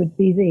 This would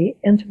be the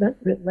intimate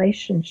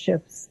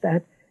relationships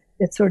that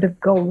sort of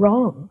go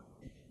wrong.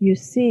 You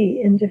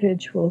see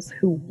individuals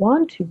who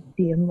want to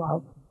be in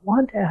love,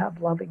 want to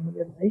have loving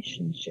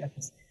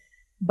relationships,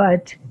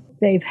 but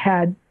they've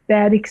had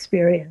bad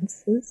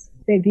experiences.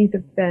 They've either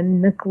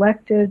been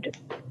neglected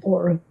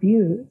or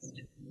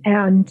abused,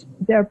 and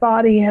their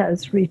body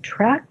has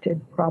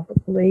retracted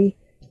probably.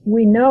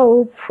 We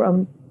know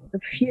from the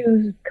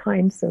few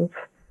kinds of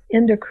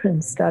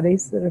endocrine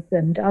studies that have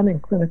been done in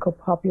clinical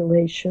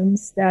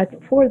populations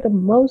that for the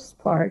most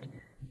part,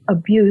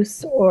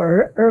 abuse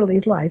or early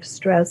life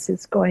stress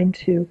is going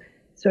to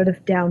sort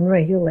of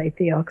downregulate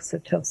the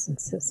oxytocin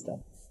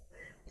system.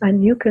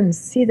 And you can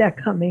see that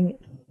coming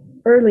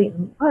early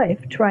in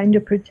life, trying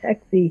to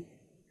protect the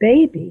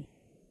baby,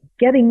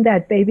 getting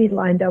that baby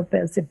lined up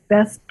as a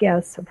best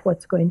guess of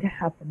what's going to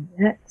happen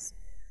next.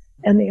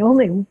 And the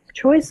only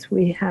choice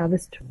we have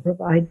is to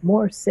provide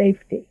more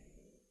safety.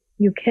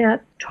 You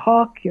can't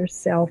talk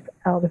yourself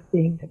out of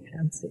being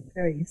defensive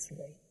very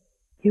easily.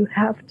 You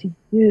have to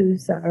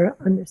use our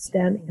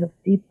understanding of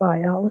deep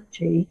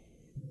biology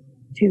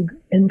to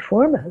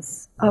inform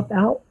us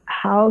about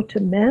how to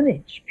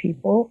manage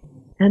people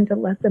and to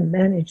let them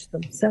manage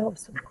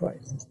themselves, of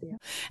course.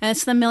 And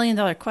it's the $1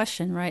 million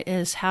question, right,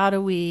 is how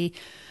do we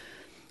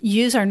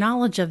use our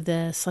knowledge of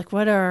this? Like,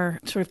 what are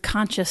sort of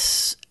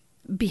conscious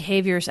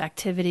behaviors,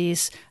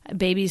 activities?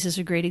 Babies is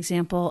a great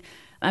example.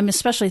 I'm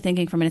especially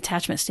thinking from an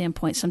attachment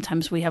standpoint.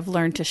 Sometimes we have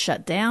learned to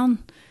shut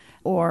down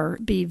or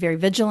be very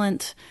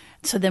vigilant.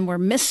 So then we're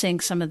missing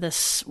some of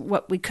this,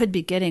 what we could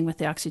be getting with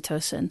the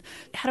oxytocin.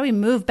 How do we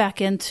move back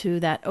into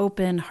that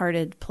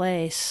open-hearted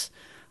place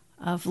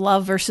of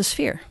love versus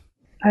fear?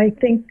 I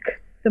think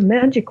the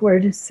magic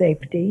word is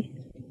safety,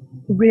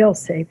 real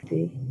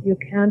safety. You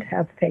can't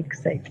have fake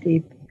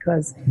safety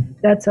because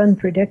that's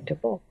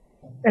unpredictable.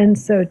 And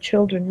so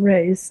children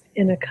raised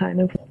in a kind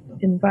of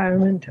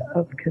environment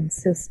of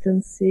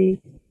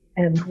consistency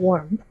and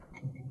warmth,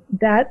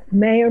 that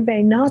may or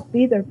may not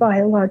be their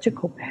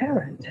biological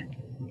parent.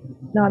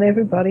 Not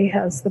everybody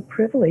has the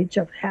privilege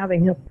of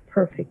having a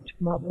perfect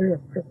mother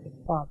or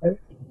perfect father.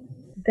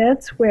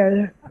 That's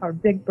where our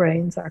big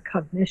brains, our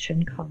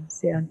cognition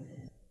comes in.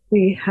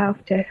 We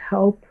have to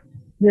help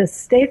this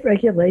state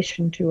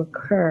regulation to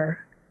occur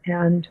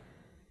and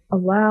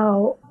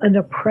allow an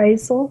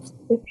appraisal,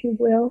 if you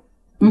will,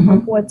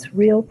 of what's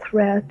real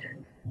threat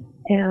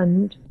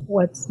and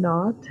what's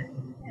not.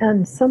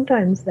 And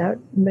sometimes that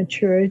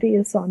maturity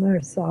is on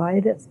our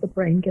side. As the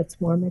brain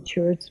gets more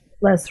mature, it's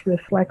less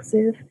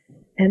reflexive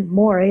and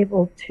more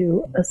able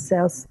to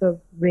assess the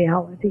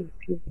reality,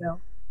 if you will.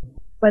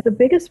 But the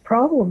biggest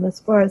problem, as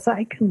far as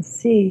I can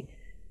see,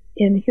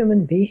 in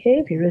human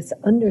behavior is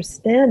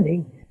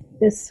understanding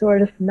this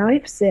sort of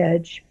knife's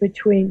edge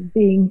between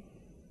being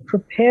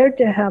prepared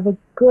to have a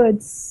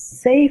good,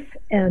 safe,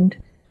 and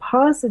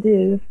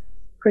positive,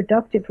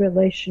 productive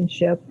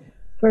relationship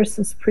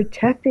versus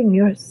protecting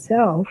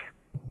yourself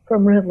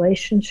from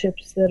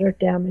relationships that are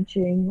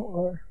damaging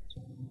or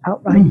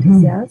outright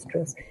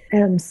disastrous.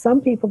 And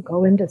some people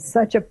go into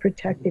such a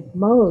protective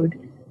mode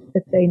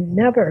that they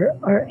never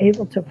are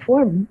able to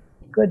form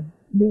good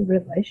new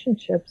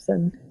relationships.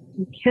 And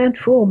you can't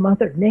fool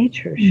Mother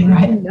Nature. She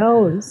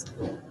knows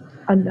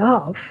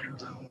enough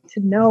to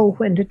know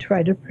when to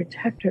try to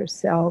protect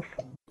herself.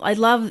 I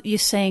love you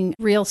saying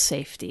real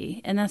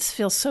safety, and that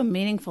feels so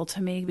meaningful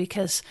to me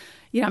because,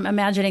 I'm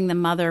imagining the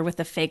mother with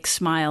a fake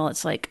smile.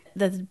 It's like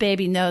the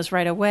baby knows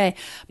right away.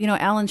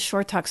 Alan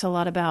Shore talks a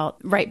lot about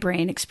right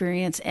brain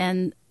experience,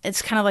 and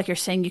it's kind of like you're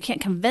saying you can't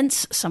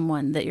convince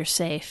someone that you're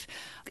safe.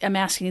 I'm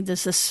asking,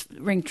 does this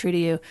ring true to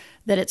you,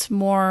 that it's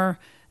more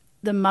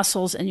the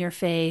muscles in your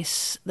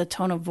face, the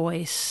tone of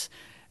voice?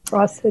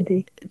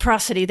 Prosody,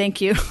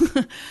 thank you.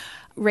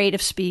 Rate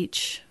of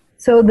speech.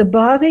 So the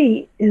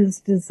body is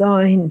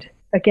designed,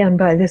 again,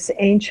 by this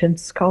ancient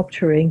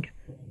sculpturing,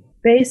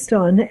 based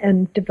on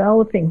and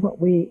developing what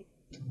we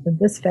in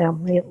this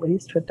family at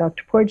least, what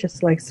Dr.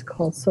 Porges likes to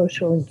call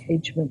social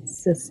engagement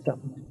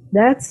system.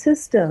 That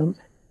system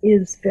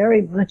is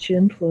very much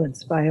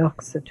influenced by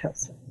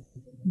oxytocin.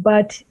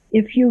 But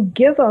if you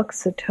give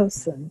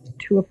oxytocin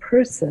to a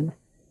person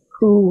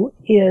who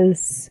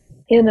is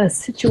in a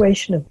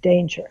situation of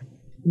danger,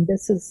 and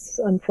this has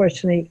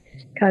unfortunately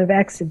kind of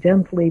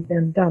accidentally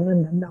been done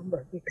in a number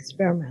of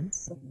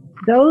experiments,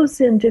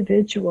 those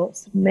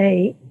individuals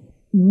may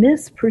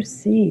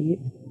misperceive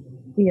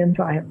the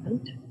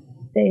environment.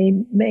 They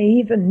may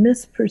even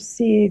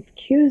misperceive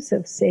cues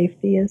of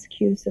safety as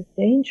cues of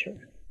danger.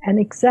 And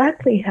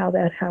exactly how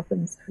that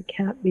happens, I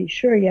can't be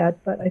sure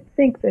yet, but I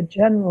think the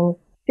general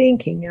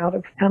thinking out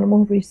of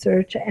animal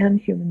research and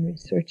human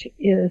research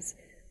is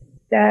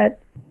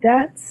that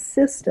that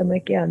system,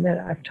 again, that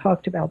I've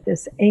talked about,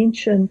 this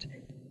ancient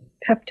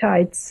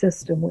peptide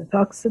system with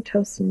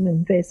oxytocin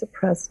and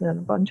vasopressin and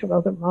a bunch of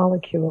other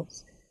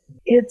molecules,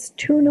 it's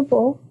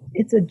tunable,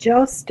 it's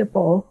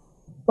adjustable,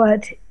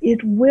 but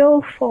it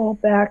will fall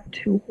back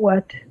to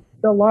what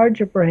the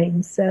larger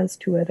brain says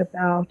to it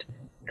about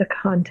the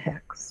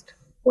context.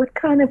 What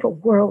kind of a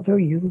world are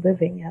you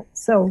living in?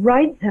 So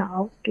right now,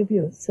 I'll give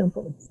you a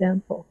simple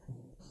example.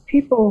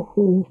 People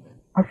who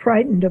are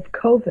frightened of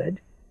COVID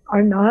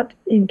are not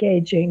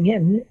engaging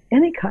in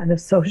any kind of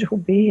social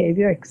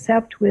behavior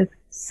except with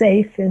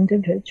safe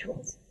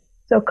individuals.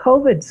 So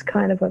COVID's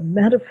kind of a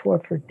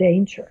metaphor for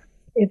danger.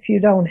 If you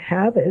don't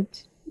have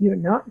it, you're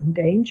not in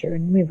danger,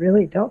 and we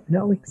really don't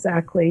know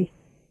exactly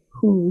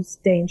who's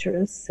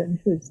dangerous and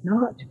who's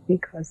not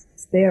because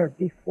it's there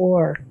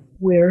before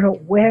we're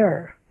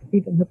aware.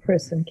 Even the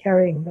person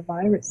carrying the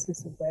virus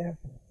is aware.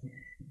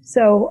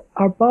 So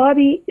our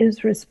body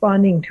is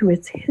responding to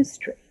its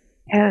history.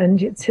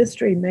 And its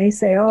history may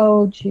say,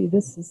 oh, gee,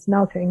 this is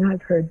nothing.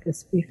 I've heard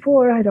this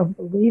before. I don't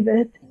believe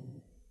it.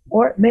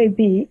 Or it may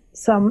be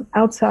some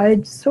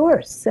outside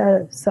source,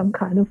 some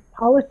kind of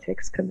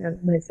politics come in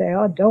and they say,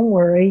 oh, don't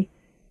worry,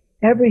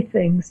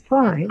 everything's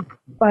fine.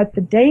 But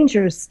the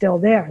danger is still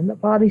there, and the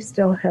body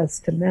still has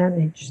to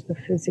manage the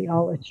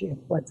physiology of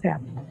what's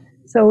happening.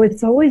 So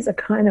it's always a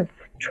kind of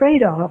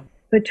trade-off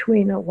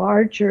between a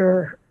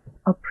larger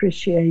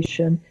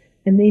appreciation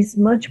and these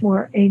much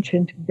more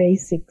ancient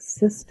basic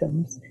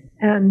systems.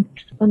 And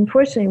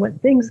unfortunately, when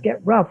things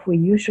get rough, we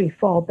usually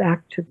fall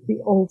back to the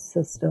old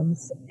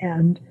systems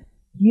and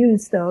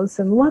use those.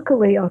 And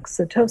luckily,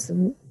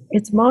 oxytocin,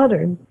 it's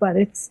modern, but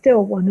it's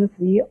still one of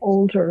the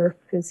older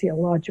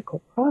physiological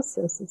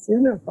processes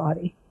in our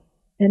body,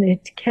 and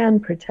it can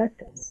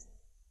protect us.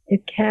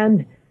 It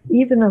can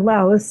even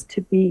allow us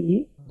to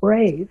be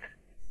brave,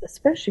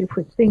 especially if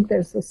we think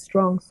there's a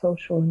strong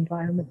social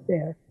environment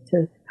there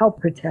to help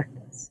protect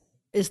us.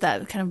 Is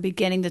that kind of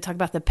beginning to talk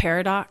about the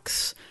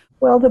paradox?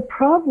 Well, the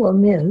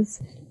problem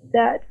is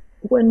that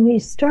when we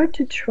start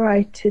to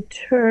try to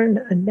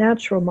turn a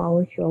natural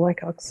molecule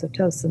like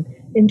oxytocin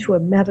into a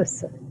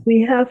medicine,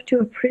 we have to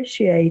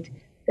appreciate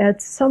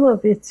that some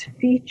of its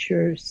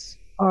features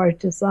are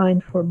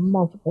designed for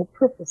multiple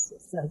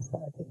purposes, as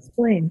I've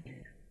explained.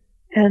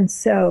 And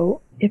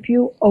so if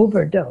you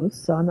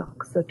overdose on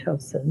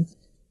oxytocin,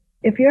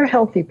 if you're a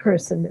healthy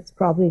person, it's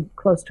probably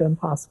close to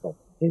impossible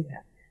to do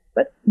that.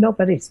 But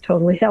nobody's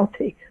totally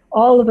healthy.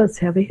 All of us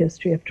have a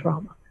history of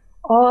trauma.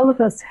 All of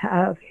us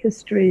have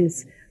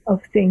histories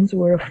of things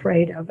we're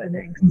afraid of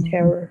and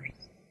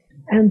terrors.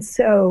 And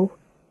so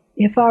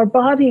if our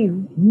body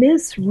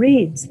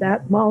misreads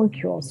that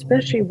molecule,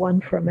 especially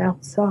one from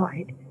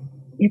outside,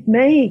 it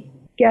may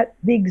get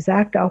the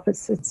exact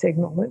opposite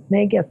signal. It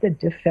may get the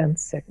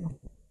defense signal.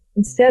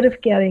 Instead of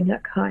getting a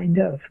kind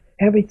of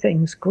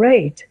everything's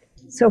great.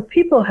 So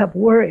people have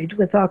worried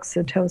with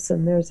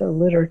oxytocin. There's a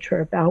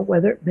literature about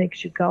whether it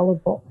makes you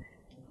gullible,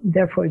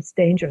 therefore it's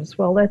dangerous.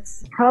 Well,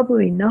 that's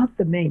probably not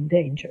the main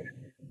danger.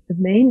 The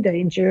main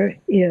danger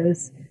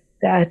is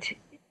that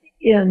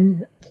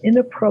in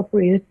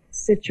inappropriate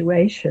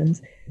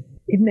situations,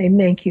 it may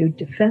make you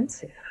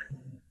defensive.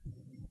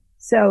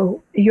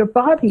 So your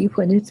body,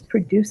 when it's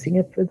producing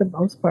it, for the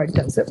most part,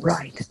 does it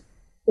right.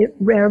 It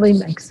rarely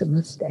makes a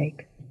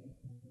mistake.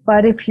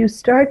 But if you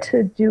start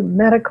to do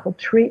medical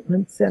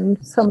treatments,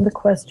 and some of the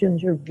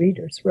questions your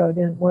readers wrote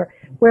in were,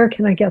 where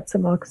can I get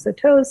some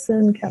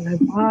oxytocin? Can I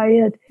buy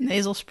it?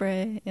 Nasal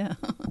spray, yeah.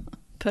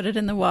 Put it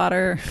in the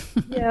water.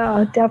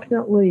 Yeah,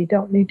 definitely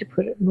don't need to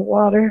put it in the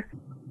water.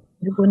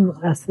 It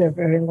wouldn't last there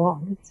very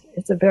long.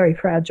 It's a very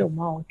fragile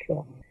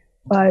molecule.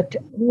 But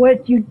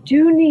what you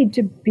do need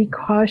to be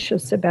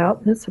cautious about,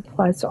 and this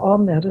applies to all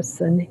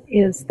medicine,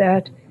 is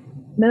that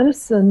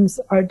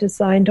medicines are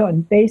designed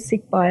on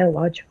basic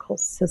biological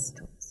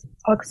systems.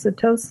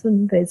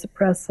 Oxytocin,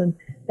 vasopressin,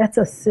 that's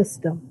a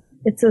system.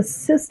 It's a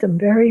system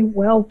very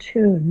well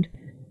tuned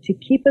to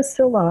keep us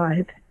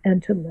alive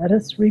and to let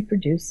us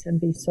reproduce and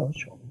be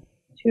social,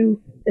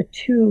 to the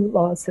two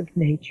laws of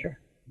nature.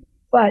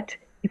 But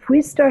if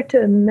we start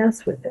to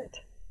mess with it,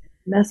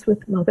 mess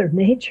with Mother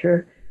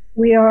Nature,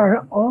 we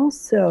are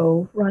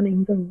also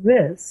running the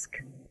risk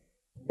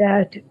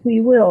that we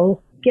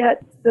will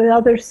get the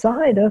other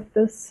side of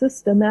the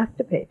system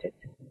activated.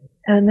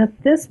 And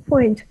at this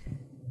point,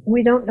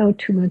 we don't know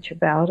too much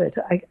about it.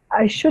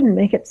 I shouldn't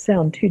make it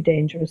sound too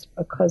dangerous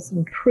because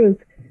in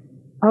truth,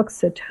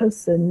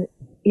 oxytocin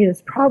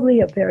is probably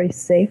a very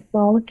safe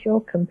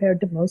molecule compared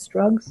to most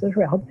drugs that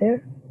are out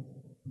there.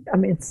 I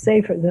mean, it's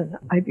safer than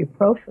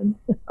ibuprofen,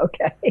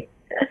 okay?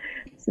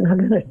 It's not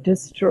going to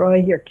destroy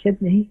your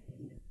kidney.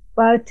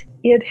 But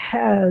it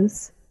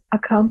has a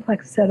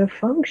complex set of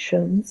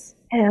functions,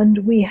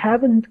 and we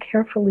haven't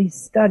carefully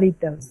studied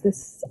those.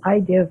 This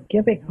idea of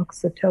giving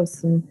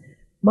oxytocin,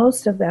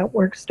 most of that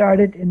work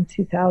started in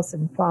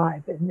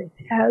 2005, and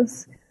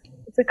it's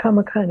become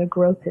a kind of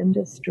growth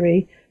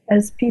industry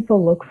as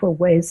people look for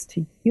ways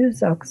to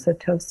use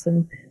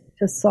oxytocin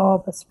to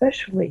solve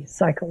especially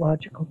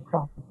psychological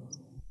problems.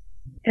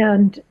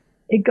 And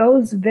it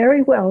goes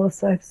very well,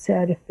 as I've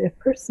said, if the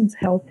person's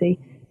healthy.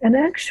 And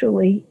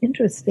actually,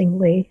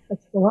 interestingly,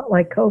 it's a lot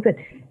like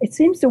COVID, it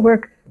seems to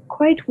work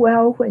quite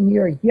well when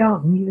you're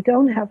young. You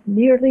don't have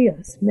nearly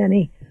as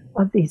many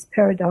of these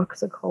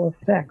paradoxical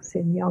effects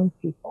in young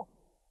people.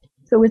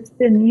 So it's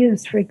been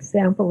used, for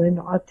example, in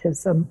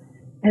autism.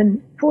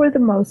 And for the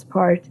most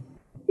part,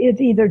 it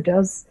either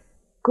does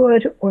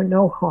good or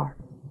no harm.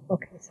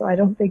 Okay, so I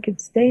don't think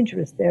it's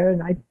dangerous there,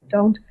 and I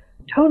don't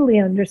totally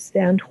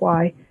understand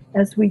why,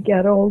 as we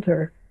get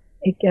older,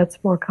 it gets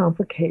more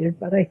complicated.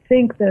 But I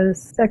think the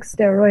sex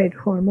steroid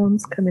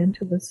hormones come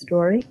into the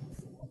story,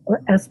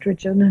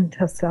 estrogen and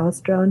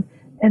testosterone,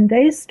 and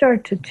they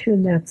start to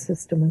tune that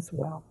system as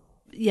well.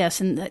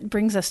 Yes, and that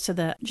brings us to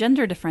the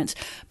gender difference.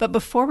 But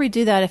before we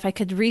do that, if I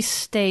could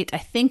restate, I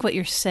think what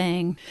you're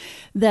saying,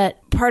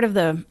 that part of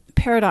the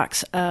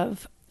paradox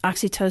of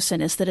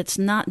oxytocin is that it's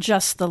not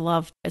just the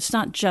love, it's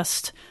not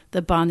just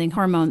the bonding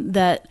hormone,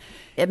 that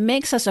it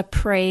makes us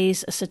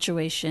appraise a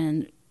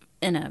situation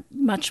in a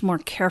much more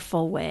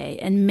careful way.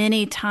 And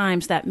many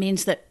times that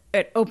means that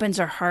it opens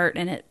our heart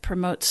and it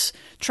promotes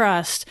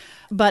trust.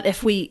 But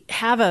if we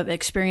have an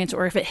experience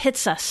or if it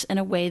hits us in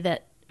a way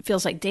that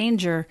feels like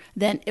danger,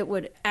 then it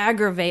would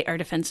aggravate our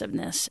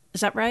defensiveness.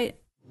 Is that right?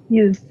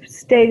 You've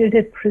stated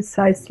it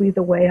precisely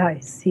the way I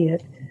see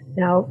it.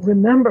 Now,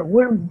 remember,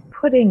 we're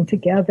putting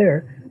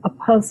together a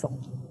puzzle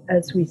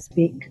as we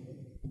speak,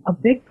 a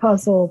big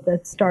puzzle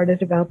that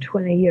started about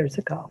 20 years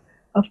ago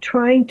of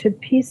trying to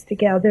piece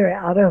together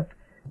out of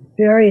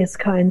various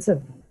kinds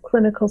of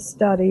clinical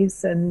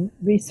studies and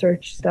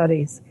research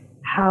studies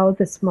how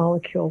this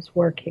molecule's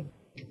working.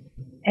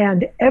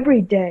 And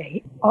every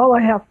day, all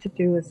I have to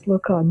do is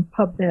look on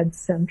PubMed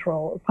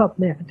Central, or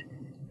PubMed.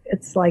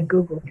 It's like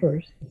Google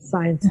for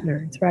science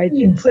nerds, right?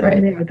 You put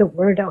in there the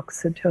word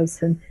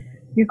oxytocin,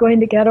 you're going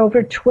to get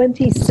over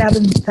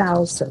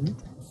 27,000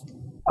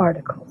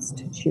 articles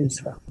to choose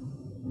from.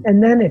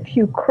 And then if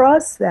you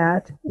cross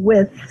that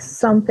with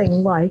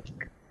something like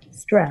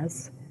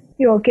stress,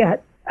 you'll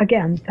get,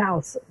 again,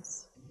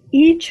 thousands.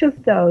 Each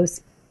of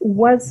those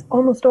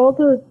almost all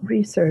the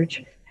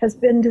research has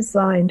been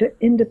designed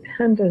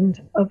independent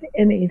of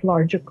any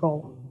larger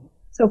goal.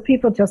 So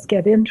people just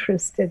get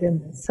interested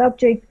in the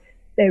subject.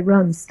 They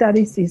run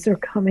studies. These are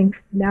coming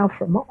now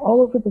from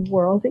all over the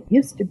world. It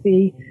used to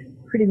be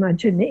pretty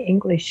much an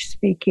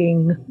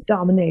English-speaking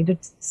dominated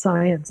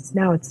science.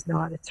 Now it's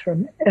not. It's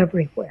from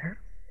everywhere.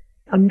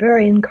 I'm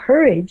very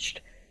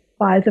encouraged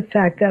by the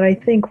fact that I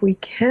think we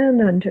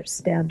can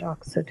understand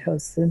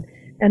oxytocin,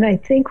 and I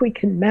think we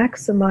can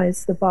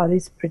maximize the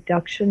body's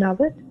production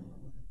of it,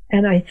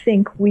 and I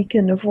think we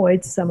can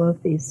avoid some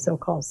of these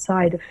so-called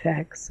side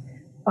effects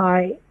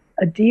by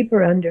a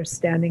deeper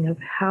understanding of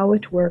how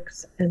it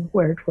works and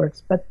where it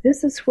works. But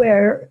this is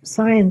where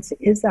science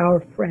is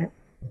our friend.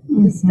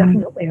 This is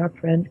definitely our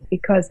friend,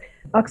 because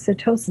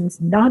oxytocin's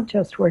not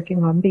just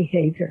working on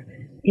behavior,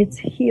 it's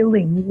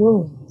healing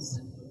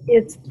wounds.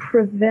 It's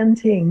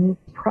preventing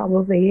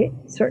probably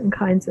certain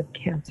kinds of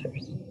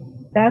cancers.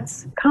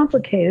 That's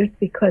complicated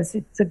because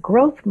it's a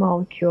growth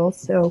molecule,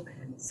 so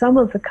some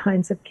of the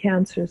kinds of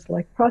cancers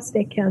like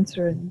prostate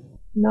cancer, and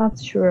not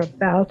sure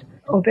about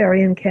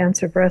ovarian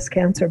cancer, breast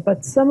cancer,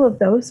 but some of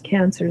those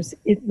cancers,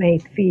 it may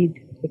feed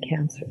the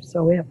cancer,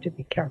 so we have to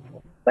be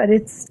careful. But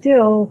it's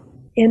still,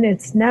 in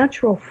its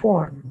natural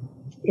form,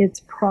 it's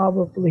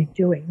probably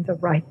doing the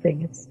right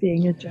thing. It's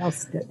being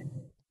adjusted.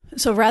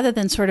 So rather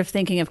than sort of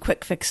thinking of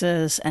quick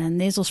fixes and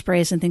nasal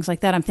sprays and things like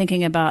that, I'm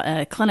thinking about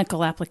a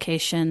clinical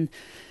application,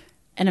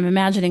 and I'm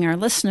imagining our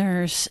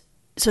listeners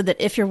so that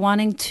if you're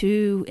wanting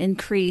to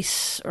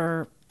increase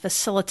or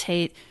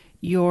facilitate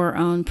your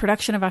own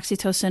production of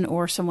oxytocin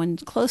or someone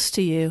close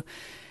to you,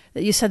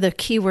 that you said the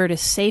key word is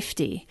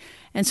safety.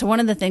 And so one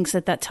of the things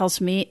that tells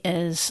me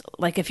is,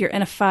 like, if you're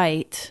in a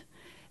fight,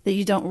 that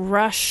you don't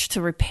rush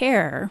to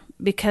repair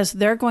because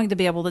they're going to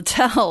be able to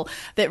tell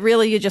that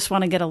really you just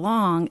want to get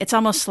along. It's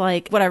almost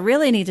like what I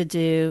really need to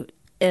do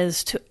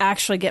is to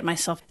actually get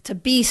myself to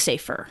be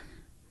safer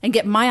and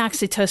get my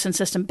oxytocin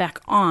system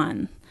back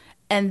on.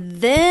 And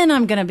then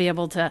I'm going to be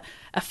able to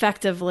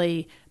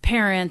effectively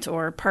parent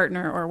or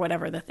partner or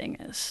whatever the thing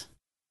is.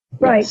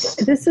 Right.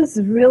 This is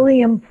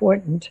really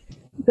important.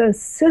 The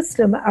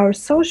system, our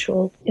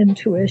social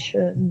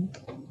intuition,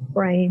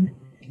 brain,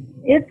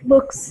 It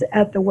looks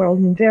at the world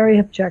in very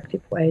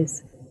objective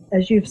ways.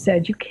 As you've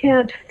said, you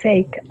can't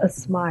fake a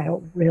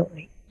smile,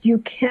 really. You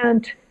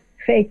can't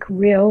fake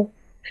real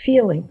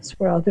feelings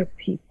for other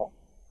people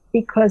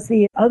because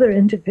the other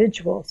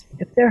individuals,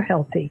 if they're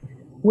healthy,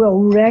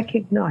 will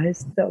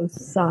recognize those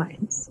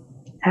signs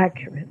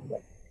accurately.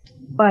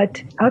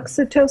 But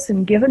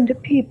oxytocin given to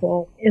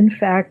people, in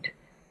fact,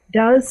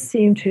 does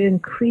seem to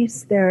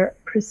increase their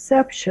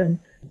perception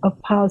of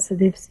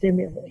positive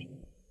stimuli.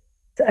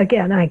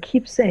 Again, I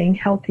keep saying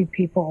healthy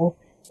people,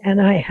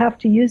 and I have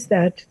to use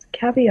that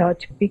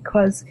caveat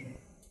because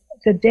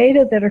the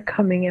data that are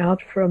coming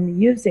out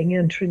from using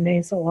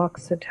intranasal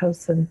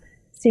oxytocin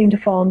seem to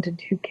fall into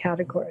two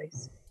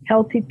categories.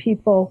 Healthy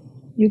people,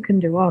 you can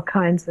do all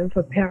kinds of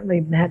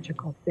apparently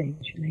magical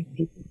things. You make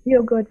people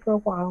feel good for a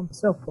while and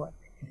so forth.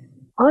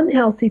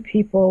 Unhealthy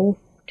people,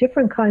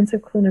 different kinds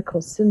of clinical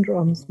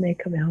syndromes may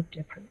come out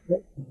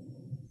differently.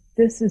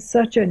 This is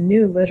such a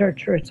new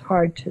literature, it's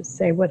hard to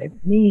say what it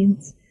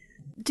means.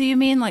 Do you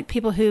mean like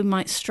people who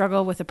might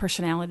struggle with a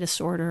personality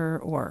disorder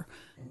or?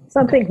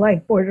 Something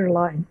like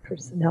borderline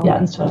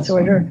personality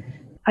disorder.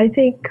 I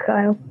think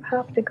I'll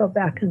have to go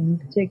back and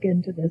dig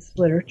into this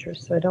literature,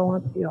 so I don't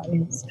want the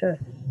audience to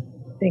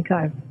think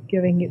I'm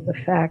giving you the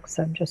facts,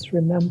 I'm just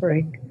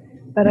remembering.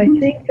 But I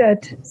think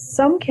that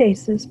some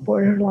cases,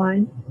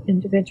 borderline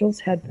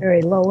individuals had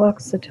very low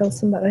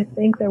oxytocin, but I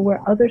think there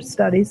were other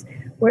studies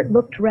where it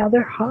looked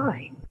rather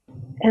high.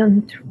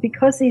 And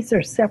because these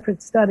are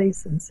separate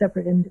studies and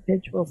separate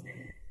individuals,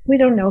 we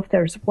don't know if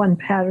there's one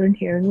pattern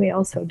here, and we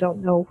also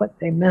don't know what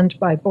they meant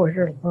by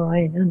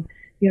borderline. And,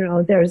 you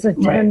know, there's a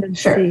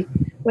tendency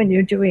when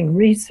you're doing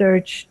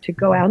research to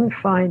go out and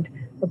find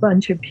a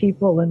bunch of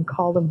people and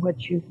call them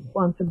what you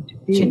want them to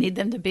be. You need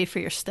them to be for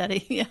your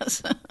study,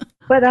 yes.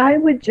 But I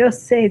would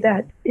just say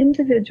that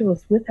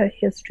individuals with a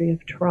history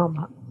of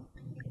trauma,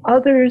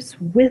 others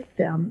with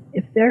them,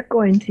 if they're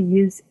going to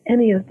use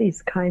any of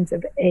these kinds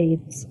of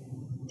aids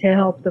to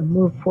help them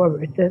move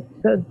forward,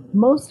 the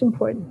most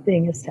important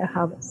thing is to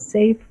have a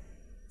safe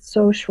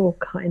social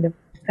kind of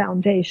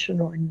foundation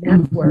or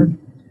network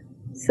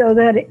so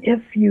that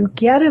if you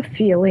get a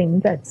feeling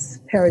that's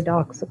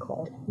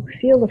paradoxical, you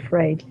feel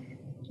afraid,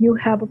 you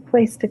have a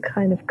place to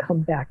kind of come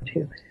back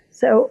to.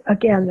 So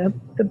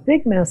again, the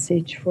big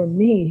message for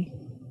me,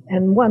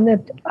 and one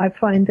that I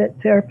find that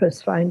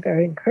therapists find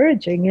very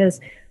encouraging, is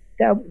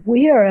that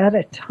we are at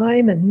a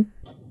time in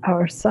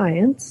our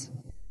science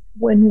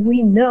when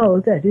we know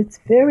that it's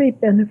very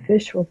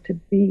beneficial to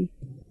be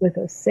with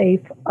a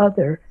safe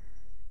other,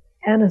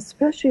 and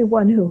especially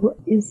one who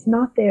is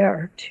not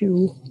there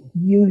to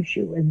use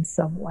you in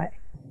some way.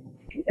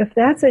 If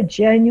that's a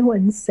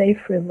genuine,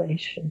 safe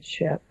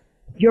relationship,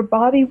 your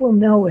body will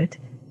know it,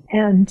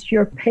 and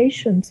your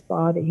patient's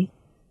body,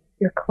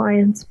 your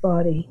client's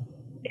body,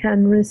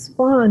 can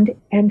respond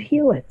and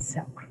heal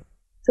itself.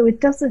 So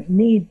it doesn't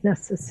need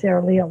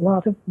necessarily a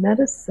lot of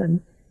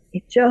medicine.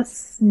 It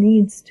just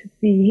needs to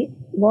be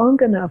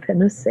long enough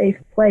in a safe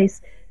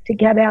place to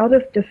get out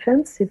of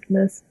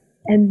defensiveness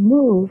and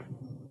move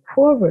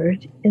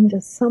forward into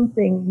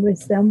something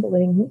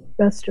resembling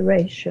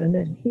restoration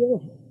and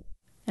healing.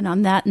 And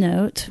on that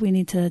note, we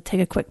need to take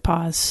a quick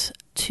pause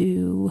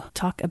to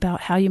talk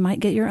about how you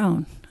might get your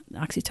own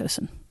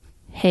oxytocin.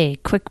 Hey,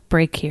 quick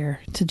break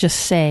here to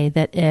just say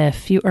that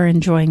if you are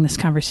enjoying this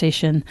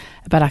conversation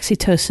about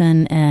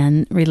oxytocin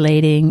and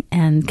relating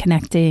and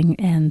connecting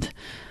and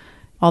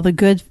all the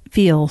good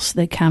feels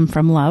that come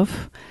from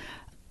love,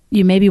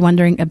 you may be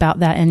wondering about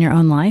that in your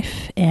own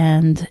life.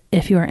 And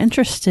if you are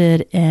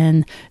interested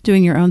in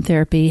doing your own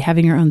therapy,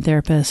 having your own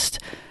therapist,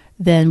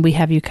 then we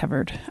have you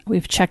covered.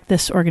 We've checked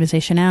this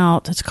organization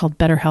out. It's called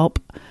BetterHelp.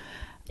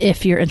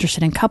 If you're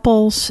interested in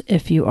couples,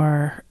 if you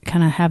are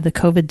kind of have the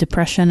COVID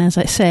depression, as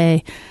I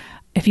say,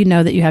 if you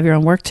know that you have your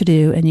own work to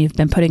do and you've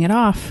been putting it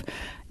off,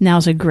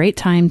 now's a great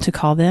time to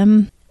call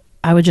them.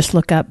 I would just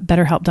look up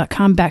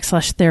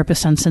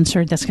betterhelp.com/therapist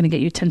uncensored. That's going to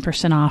get you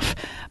 10% off.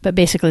 But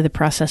basically the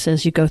process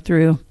is you go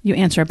through, you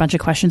answer a bunch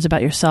of questions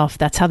about yourself.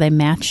 That's how they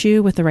match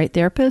you with the right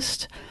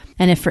therapist.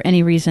 And if for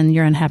any reason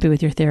you're unhappy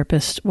with your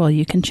therapist, well,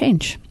 you can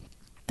change.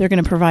 They're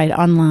going to provide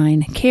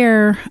online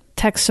care,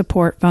 text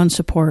support, phone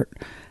support.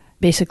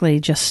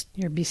 Basically, just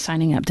you'll be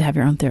signing up to have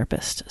your own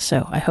therapist.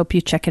 So I hope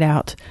you check it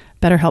out.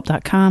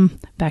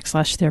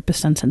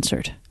 BetterHelp.com/therapist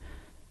uncensored.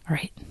 All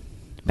right,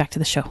 back to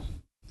the show.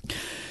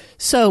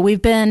 So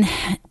we've been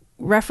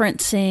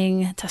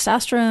referencing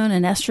testosterone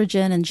and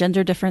estrogen and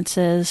gender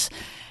differences.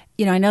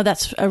 You know, I know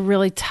that's a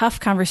really tough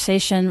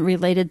conversation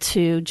related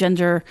to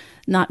gender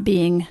not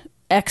being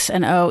X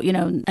and O, you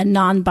know, a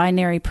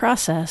non-binary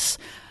process.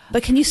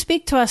 But can you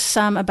speak to us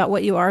some about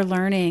what you are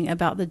learning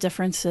about the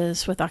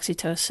differences with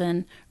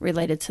oxytocin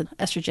related to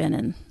estrogen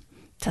and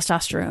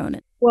testosterone?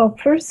 Well,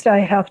 first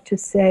I have to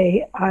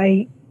say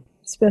I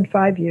spent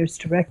 5 years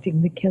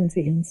directing the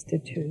Kinsey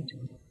Institute.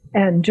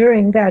 And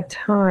during that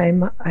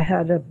time, I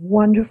had a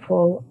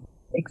wonderful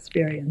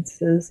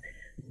experiences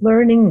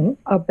learning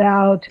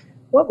about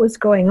what was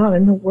going on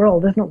in the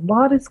world. And a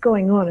lot is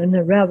going on in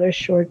a rather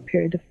short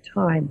period of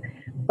time.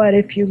 But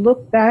if you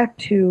look back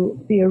to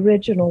the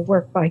original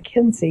work by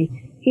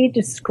Kinsey, he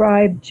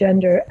described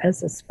gender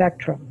as a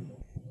spectrum.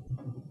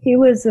 He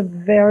was a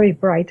very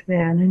bright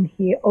man, and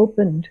he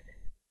opened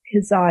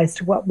his eyes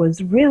to what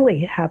was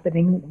really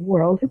happening in the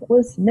world. It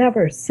was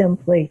never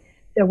simply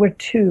there were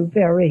two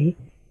very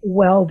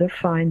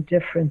well-defined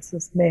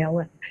differences, male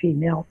and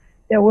female.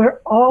 There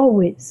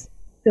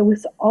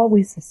was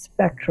always a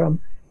spectrum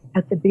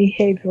at the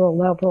behavioral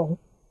level,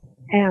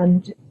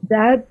 and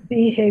that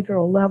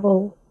behavioral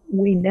level,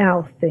 we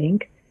now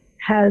think,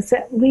 has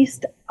at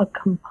least a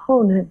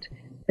component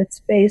that's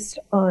based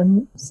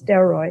on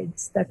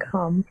steroids that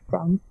come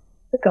from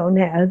the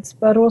gonads,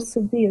 but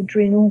also the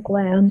adrenal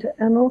gland,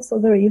 and also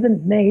they're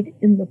even made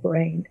in the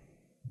brain.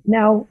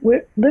 Now,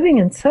 we're living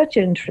in such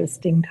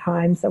interesting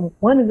times, and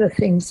one of the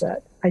things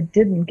that I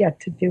didn't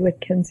get to do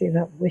at Kinsey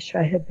that I wish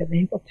I had been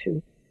able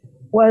to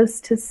was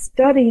to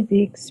study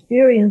the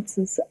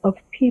experiences of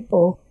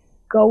people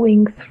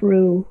going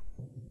through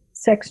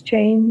sex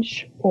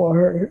change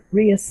or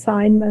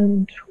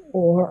reassignment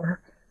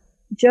or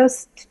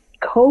just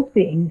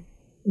coping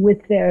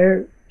with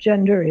their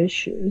gender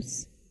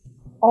issues.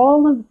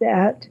 All of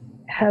that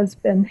has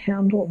been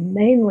handled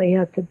mainly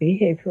at the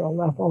behavioral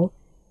level.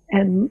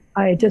 And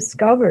I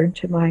discovered,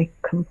 to my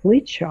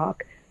complete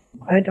shock,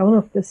 I don't know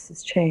if this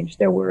has changed,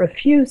 there were a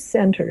few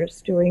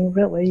centers doing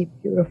really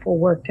beautiful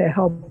work to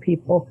help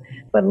people,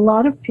 but a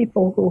lot of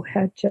people who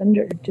had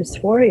gender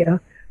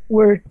dysphoria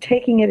were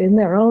taking it in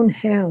their own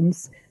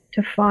hands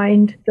to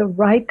find the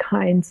right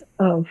kinds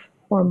of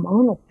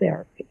hormonal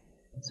therapy.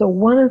 So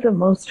one of the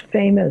most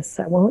famous,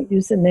 I won't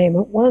use the name,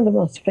 but one of the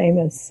most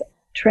famous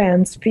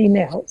trans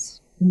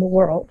females in the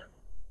world,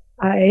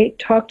 I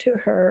talked to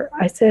her,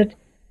 I said,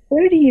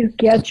 "Where do you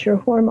get your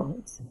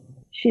hormones?"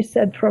 She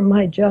said, "From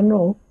my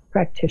general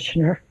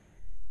practitioner."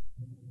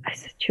 I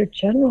said, "Your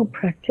general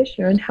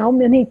practitioner? And how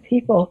many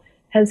people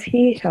has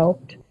he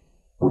helped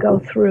go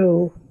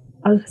through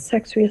a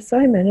sex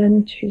reassignment?"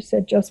 And she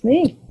said, "Just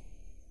me."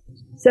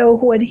 So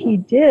what he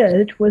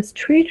did was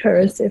treat her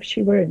as if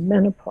she were in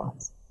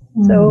menopause.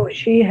 So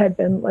she had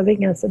been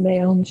living as a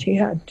male, and she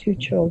had 2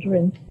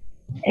 children.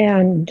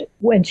 And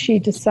when she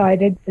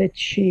decided that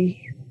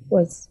she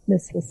was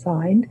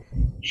misassigned,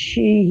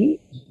 she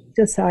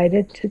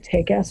decided to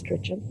take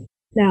estrogen.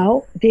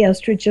 Now, the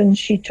estrogen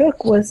she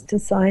took was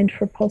designed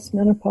for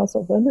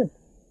postmenopausal women.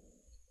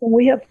 And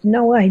we have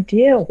no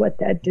idea what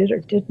that did or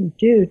didn't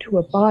do to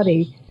a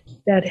body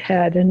that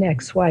had an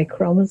XY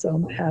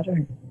chromosome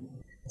pattern.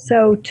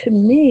 So to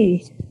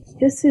me,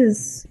 this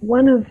is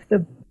one of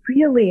the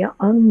really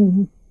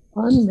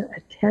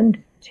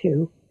unattended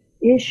to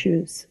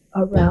issues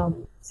around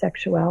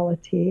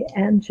sexuality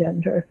and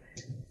gender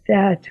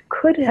that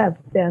could have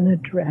been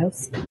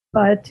addressed,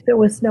 but there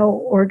was no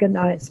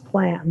organized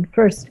plan.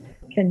 First,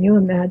 can you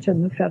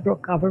imagine the federal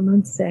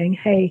government saying,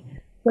 "Hey,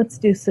 let's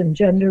do some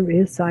gender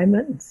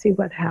reassignment and see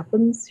what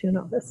happens"? You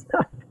know, that's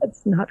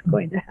not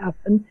going to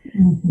happen.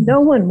 Mm-hmm.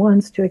 No one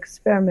wants to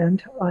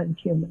experiment on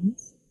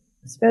humans,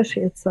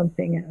 especially at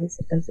something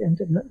as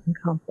intimate and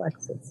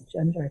complex as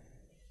gender.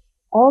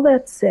 All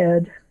that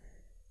said,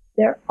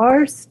 there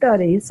are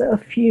studies, a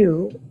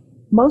few,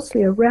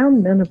 mostly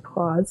around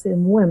menopause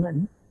in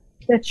women,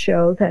 that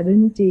show that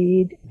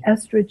indeed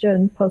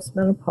estrogen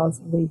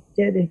postmenopausally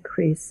did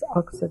increase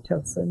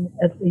oxytocin,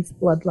 at least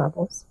blood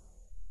levels.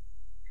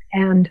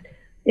 And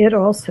it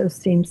also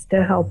seems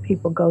to help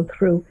people go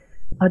through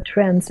a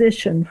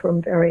transition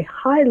from very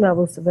high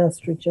levels of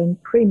estrogen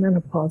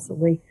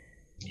premenopausally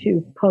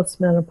to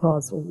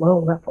postmenopausal low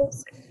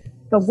levels.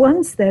 The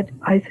ones that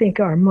I think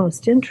are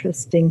most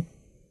interesting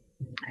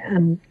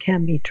and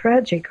can be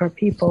tragic are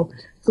people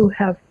who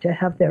have to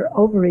have their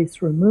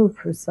ovaries removed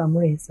for some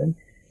reason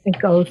and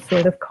go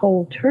sort of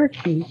cold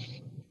turkey.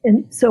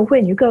 And so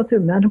when you go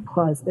through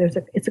menopause,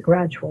 it's a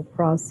gradual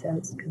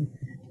process. It can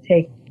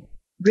take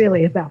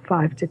really about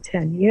 5 to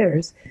 10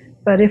 years.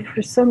 But if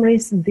for some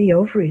reason the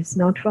ovary is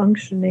not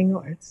functioning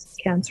or it's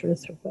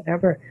cancerous or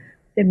whatever,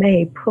 they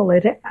may pull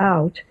it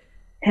out.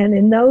 And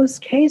in those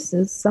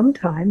cases,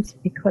 sometimes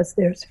because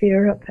there's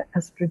fear of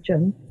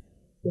estrogen,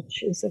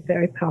 which is a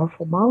very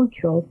powerful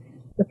molecule,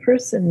 the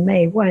person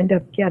may wind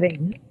up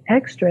getting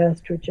extra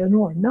estrogen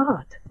or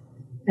not.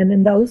 And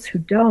in those who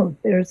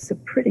don't, there's a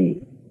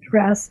pretty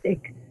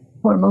drastic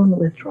hormone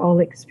withdrawal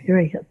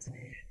experience.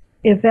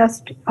 If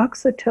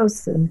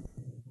oxytocin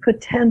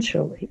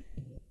potentially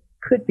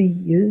could be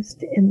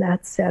used in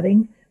that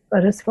setting,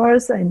 but as far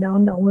as I know,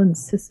 no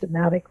one's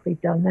systematically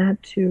done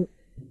that too.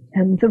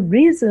 And the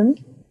reason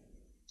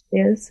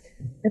is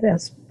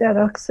that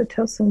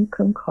oxytocin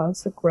can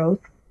cause the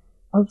growth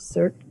of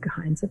certain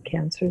kinds of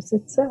cancers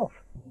itself.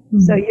 Mm-hmm.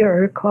 So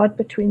you're caught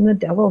between the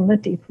devil and the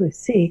deep blue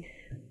sea.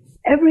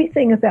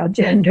 Everything about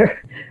gender,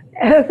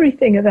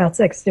 everything about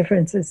sex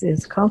differences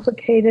is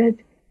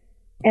complicated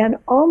and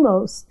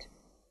almost,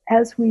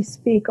 as we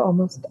speak,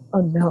 almost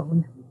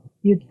unknown.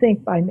 You'd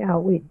think by now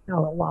we'd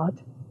know a lot.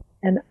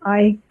 And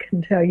I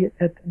can tell you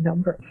that the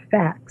number of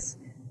facts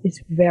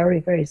is very,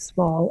 very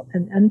small.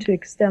 And then to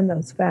extend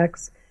those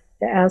facts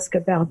to ask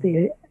about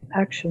the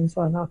actions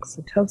on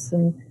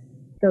oxytocin,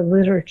 the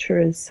literature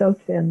is so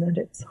thin that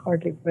it's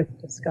hardly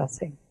worth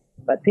discussing.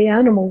 But the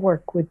animal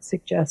work would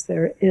suggest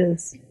there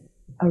is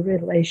a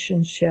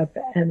relationship,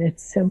 and it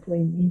simply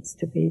needs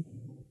to be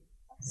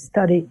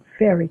studied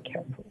very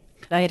carefully.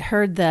 I had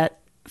heard that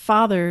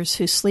fathers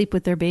who sleep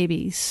with their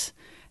babies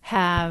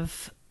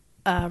have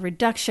a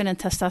reduction in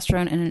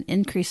testosterone and an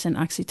increase in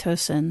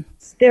oxytocin.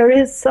 There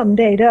is some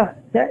data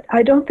that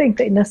I don't think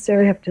they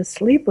necessarily have to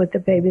sleep with the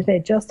baby. They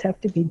just have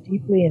to be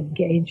deeply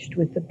engaged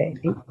with the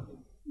baby,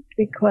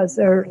 because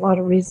there are a lot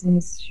of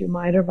reasons you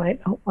might or might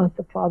not want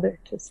the father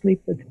to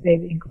sleep with the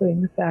baby,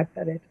 including the fact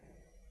that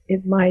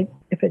it might,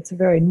 if it's a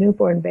very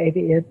newborn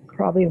baby, it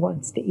probably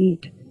wants to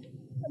eat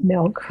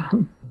milk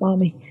from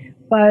mommy.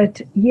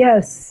 But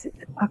yes,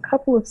 a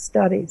couple of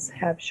studies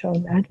have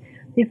shown that.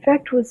 The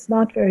effect was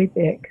not very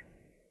big.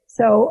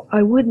 So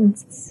I wouldn't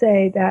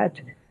say that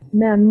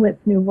men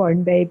with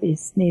newborn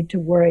babies need to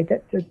worry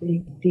that they're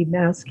being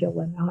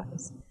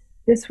demasculinized.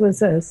 This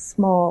was a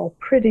small,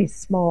 pretty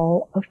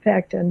small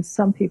effect, and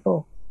some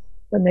people,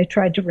 when they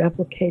tried to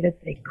replicate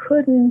it, they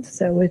couldn't,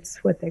 so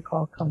it's what they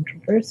call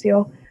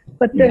controversial.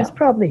 But there's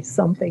probably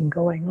something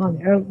going on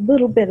there, a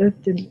little bit of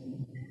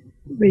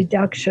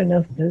reduction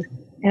of the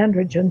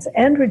androgens.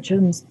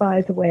 Androgens,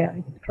 by the way,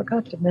 I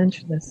forgot to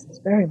mention this, it's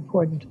very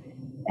important.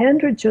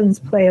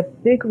 Androgens play a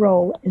big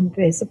role in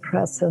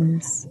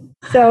vasopressins.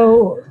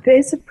 So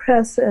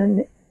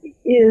vasopressin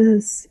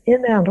is,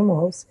 in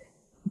animals,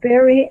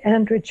 very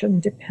androgen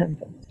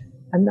dependent.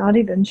 I'm not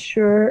even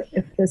sure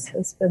if this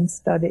has been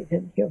studied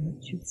in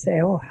humans. You'd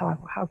say, oh,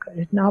 how could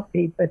it not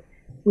be? But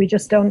we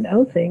just don't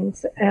know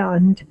things.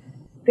 And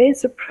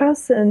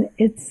vasopressin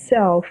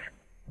itself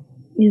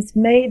is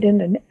made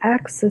in an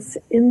axis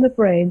in the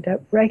brain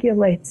that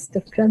regulates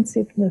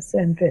defensiveness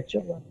and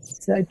vigilance.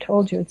 As I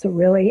told you, it's a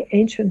really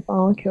ancient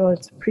molecule.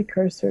 It's a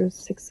precursor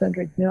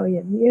 600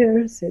 million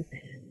years. It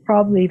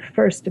probably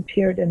first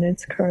appeared in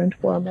its current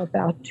form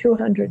about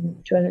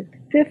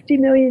 250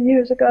 million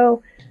years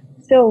ago.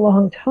 Still a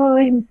long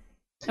time.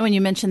 And when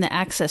you mention the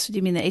axis, do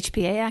you mean the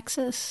HPA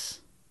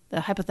axis? The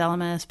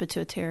hypothalamus,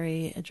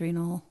 pituitary,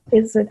 adrenal?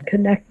 Is it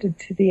connected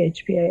to the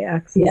HPA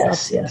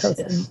axis?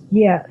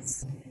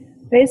 Yes.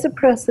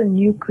 Vasopressin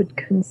you could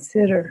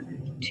consider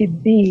to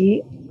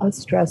be a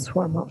stress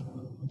hormone.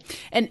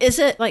 And is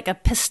it like a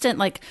piston?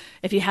 Like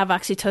if you have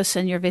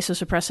oxytocin, your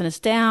vasopressin is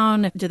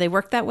down? Do they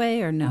work that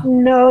way or no?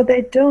 No,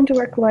 they don't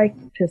work like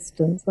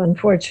pistons,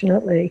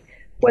 unfortunately.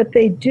 What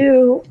they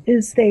do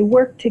is they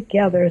work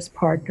together as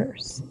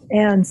partners.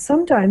 And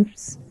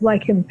sometimes,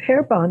 like in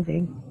pair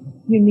bonding,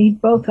 you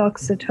need both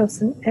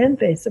oxytocin and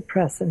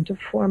vasopressin to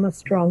form a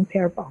strong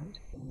pair bond.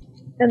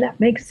 And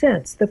that makes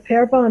sense. The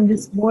pair bond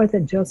is more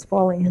than just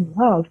falling in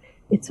love.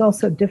 It's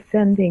also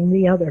defending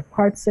the other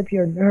parts of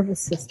your nervous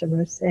system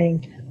are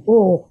saying,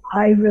 oh,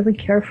 I really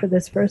care for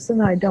this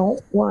person. I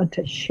don't want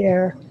to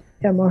share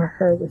him or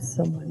her with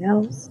someone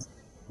else.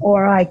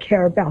 Or I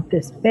care about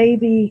this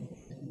baby,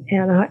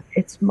 and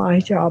it's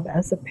my job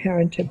as a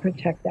parent to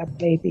protect that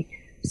baby.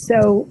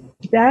 So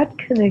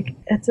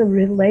it's a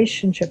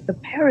relationship. The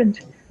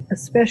parent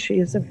especially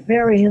is a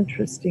very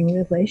interesting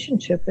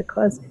relationship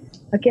because,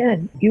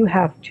 again, you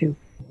have to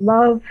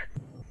love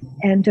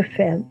and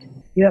defend.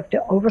 You have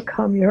to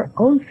overcome your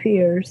own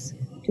fears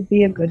to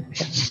be a good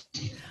parent.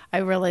 I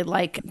really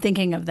like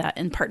thinking of that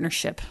in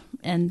partnership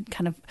and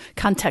kind of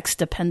context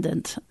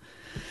dependent.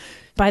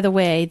 By the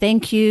way,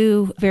 thank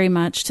you very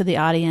much to the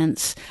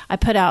audience. I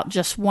put out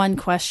just one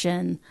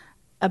question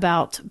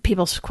about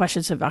people's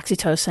questions of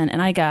oxytocin,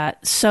 and I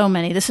got so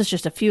many. This is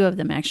just a few of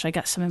them, actually. I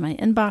got some in my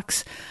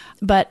inbox,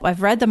 but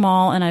I've read them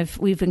all, and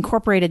we've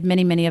incorporated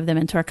many of them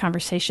into our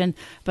conversation,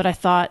 but I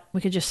thought we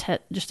could just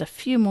hit just a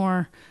few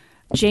more.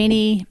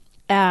 Janie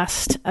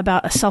asked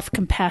about a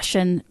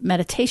self-compassion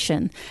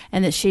meditation,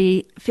 and that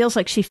she feels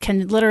like she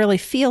can literally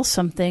feel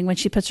something when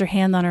she puts her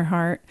hand on her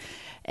heart.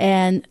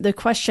 And the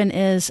question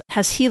is,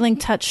 has healing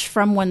touch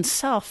from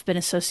oneself been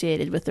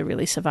associated with the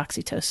release of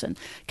oxytocin?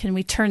 Can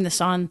we turn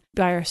this on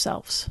by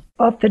ourselves?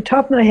 Off the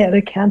top of my head, I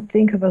can't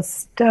think of a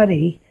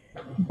study,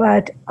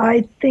 but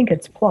I think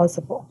it's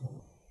plausible,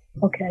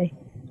 okay?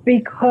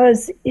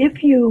 Because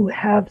if you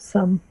have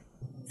some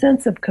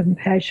sense of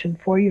compassion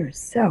for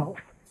yourself,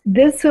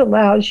 this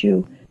allows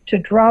you to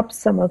drop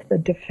some of the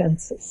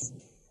defenses.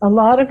 A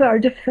lot of our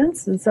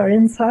defenses are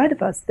inside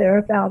of us. They're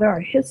about our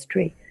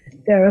history.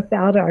 They're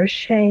about our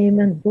shame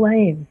and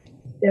blame.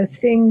 They're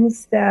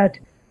things that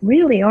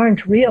really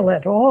aren't real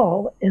at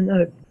all in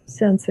the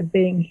sense of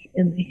being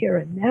in the here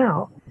and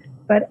now,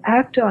 but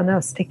act on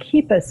us to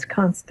keep us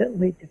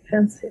constantly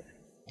defensive.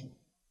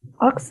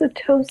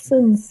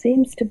 Oxytocin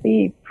seems to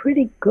be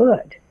pretty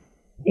good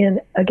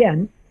in,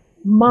 again,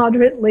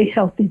 moderately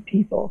healthy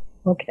people,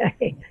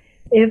 okay?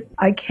 If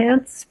I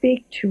can't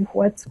speak to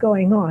what's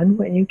going on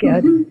when you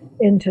get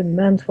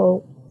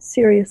into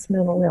serious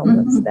mental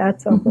illness,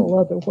 that's a whole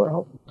other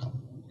world.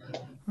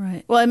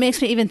 Right. Well, it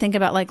makes me even think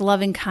about like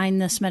loving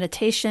kindness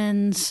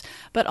meditations,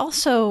 but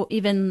also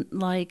even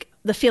like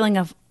the feeling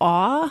of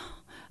awe,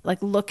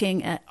 like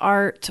looking at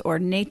art or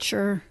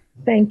nature.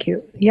 Thank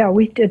you. Yeah,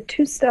 we did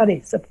 2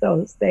 studies of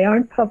those. They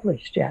aren't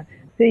published yet.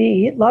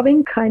 The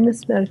loving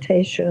kindness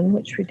meditation,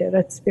 which we did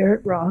at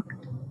Spirit Rock,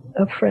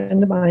 a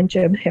friend of mine,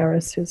 Jim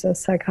Harris, who's a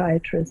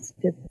psychiatrist,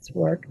 did this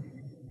work,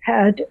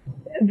 had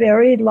a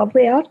very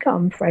lovely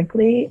outcome,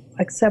 frankly,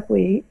 except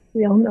we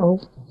all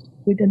know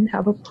we didn't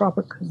have a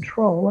proper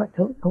control. I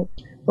don't know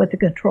what the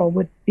control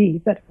would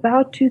be, but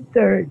about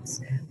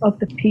 2/3 of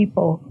the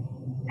people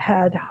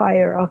had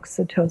higher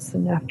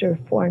oxytocin after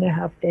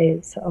 4.5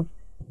 days of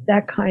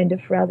that kind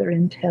of rather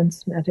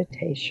intense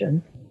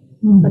meditation.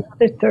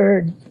 Another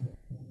third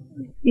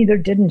either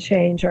didn't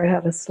change or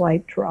had a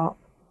slight drop.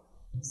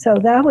 So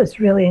that was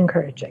really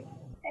encouraging.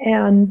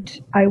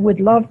 And I would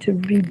love to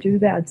redo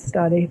that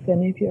study if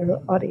any of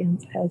your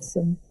audience has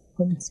some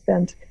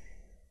unspent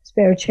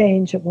spare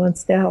change and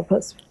wants to help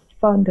us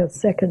fund a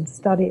second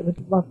study. I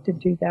would love to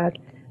do that.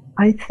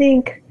 I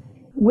think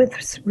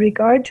with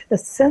regard to the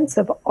sense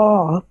of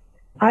awe,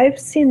 I've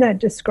seen that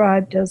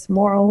described as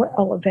moral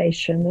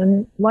elevation.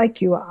 And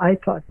like you, I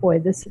thought, boy,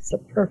 this is a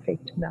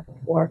perfect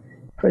metaphor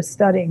for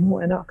studying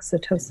when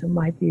oxytocin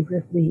might be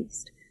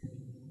released.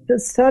 The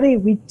study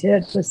we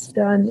did was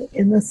done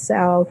in the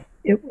South.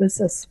 It was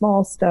a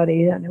small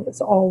study, and it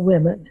was all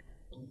women.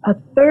 A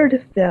third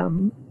of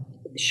them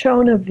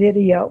shown a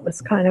video. It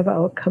was kind of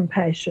a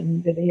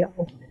compassion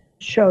video,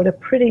 showed a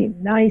pretty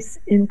nice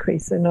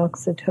increase in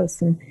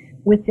oxytocin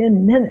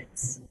within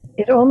minutes.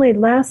 It only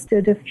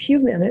lasted a few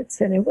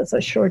minutes, and it was a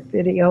short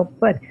video,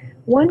 but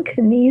one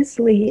can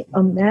easily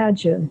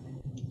imagine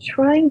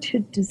trying to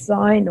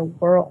design a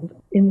world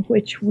in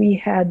which we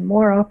had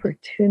more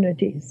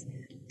opportunities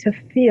to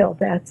feel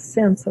that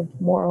sense of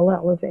moral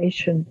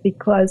elevation,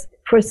 because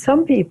for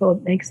some people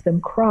it makes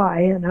them cry,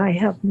 and I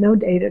have no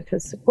data to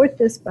support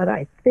this, but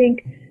I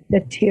think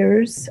that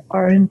tears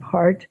are in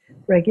part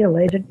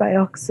regulated by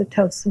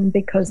oxytocin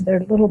because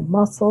they're little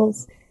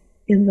muscles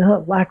in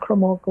the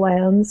lacrimal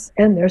glands,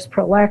 and there's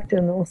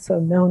prolactin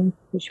also known,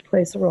 which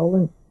plays a role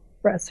in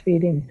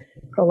breastfeeding.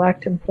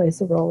 Prolactin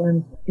plays a role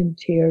in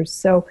tears.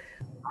 So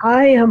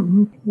I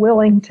am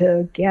willing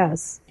to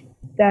guess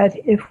that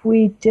if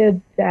we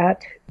did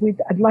that,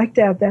 I'd like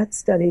to have that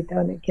study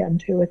done again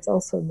too. It's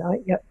also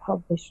not yet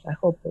published. I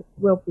hope it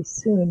will be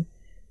soon.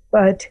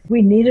 But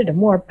we needed a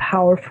more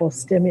powerful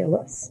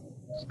stimulus.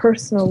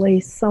 Personally,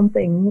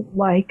 something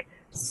like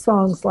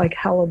songs like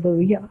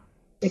Hallelujah.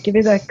 They give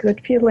you that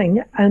good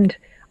feeling. And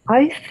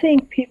I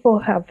think people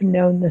have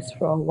known this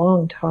for a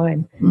long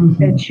time,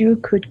 that you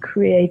could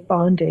create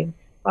bonding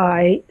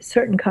by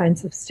certain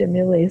kinds of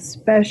stimuli,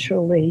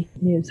 especially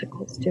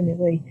musical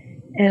stimuli,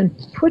 and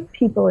put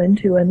people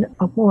into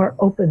a more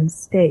open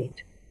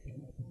state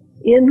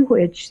in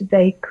which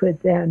they could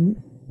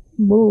then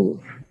move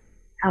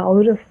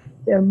out of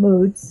their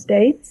mood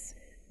states,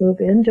 move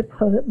into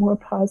more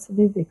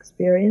positive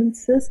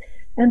experiences,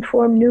 and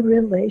form new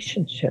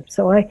relationships.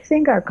 So I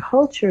think our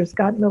culture has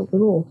gotten a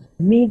little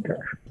meager,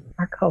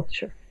 our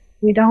culture.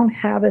 We don't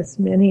have as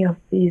many of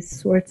these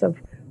sorts of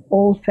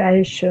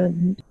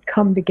old-fashioned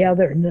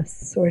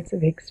come-togetherness sorts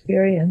of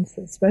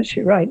experiences,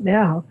 especially right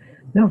now.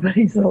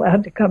 Nobody's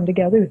allowed to come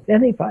together with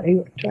anybody.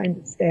 We're trying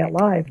to stay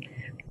alive.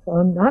 So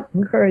I'm not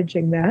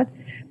encouraging that.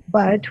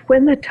 But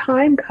when the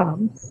time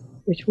comes,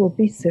 which will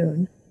be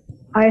soon,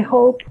 I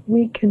hope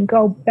we can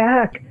go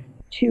back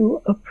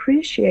to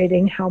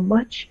appreciating how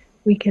much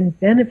we can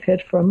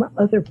benefit from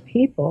other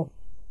people.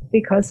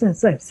 Because,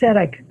 as I've said,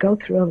 I could go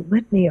through a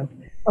litany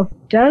of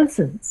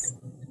dozens,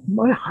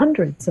 more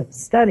hundreds of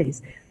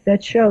studies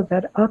that show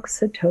that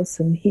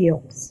oxytocin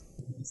heals.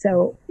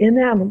 So in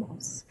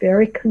animals,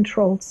 very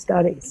controlled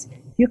studies,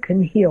 you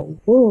can heal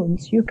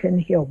wounds, you can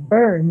heal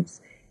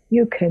burns,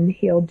 you can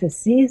heal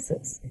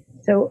diseases.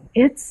 So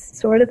it's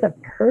sort of the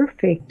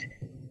perfect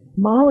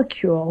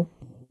molecule,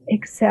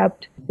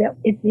 except that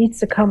it needs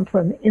to come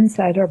from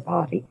inside our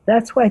body.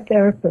 That's why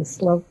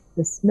therapists love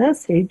this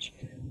message,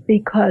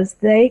 because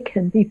they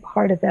can be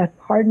part of that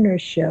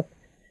partnership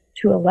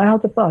to allow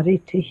the body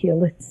to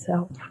heal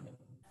itself.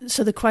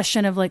 So the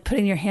question of like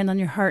putting your hand on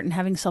your heart and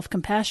having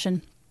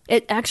self-compassion,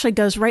 it actually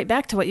goes right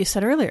back to what you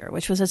said earlier,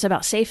 which was it's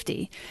about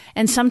safety.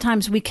 And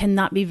sometimes we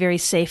cannot be very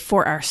safe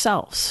for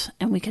ourselves,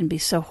 and we can be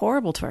so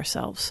horrible to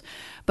ourselves.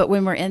 But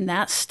when we're in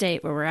that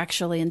state where we're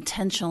actually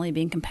intentionally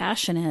being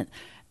compassionate,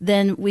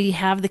 then we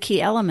have the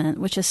key element,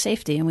 which is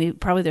safety. And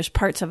there's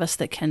parts of us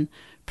that can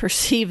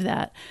perceive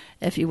that,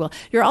 if you will.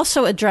 You're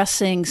also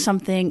addressing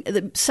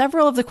something,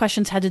 several of the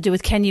questions had to do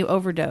with, can you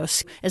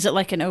overdose? Is it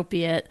like an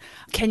opiate?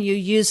 Can you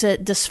use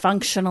it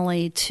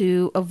dysfunctionally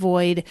to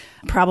avoid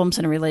problems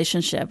in a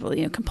relationship,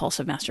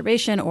 compulsive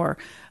masturbation, or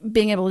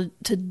being able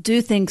to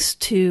do things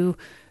to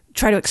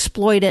try to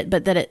exploit it,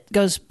 but that it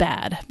goes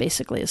bad,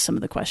 basically, is some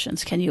of the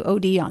questions. Can you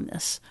OD on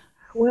this?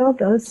 Well,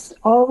 this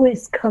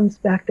always comes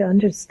back to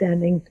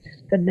understanding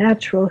the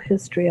natural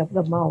history of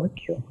the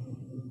molecule.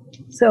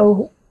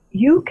 So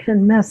you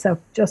can mess up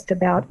just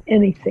about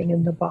anything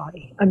in the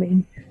body. I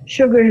mean,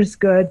 sugar is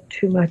good,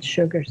 too much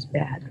sugar is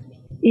bad.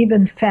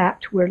 Even fat,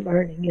 we're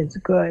learning, is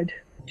good.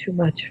 Too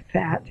much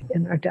fat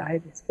in our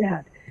diet is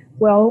bad.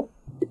 Well,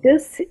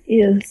 this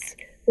is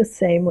the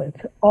same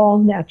with all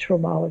natural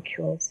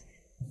molecules.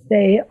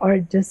 They are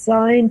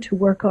designed to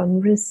work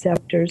on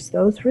receptors.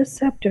 Those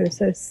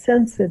receptors are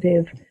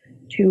sensitive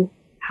to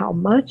how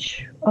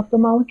much of the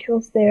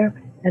molecule's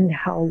there and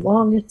how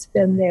long it's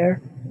been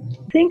there.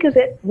 Think of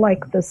it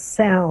like the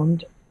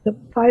sound, the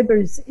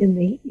fibers in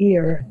the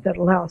ear that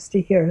allow us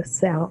to hear a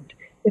sound.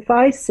 If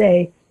I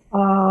say,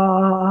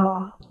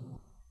 I'm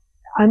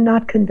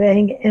not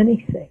conveying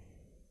anything.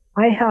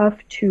 I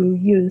have to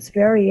use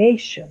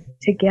variation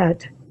to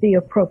get the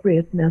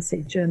appropriate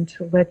message and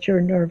to let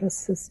your nervous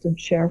system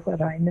share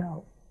what I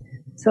know.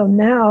 So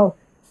now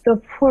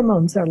the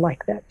hormones are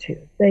like that too.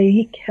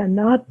 They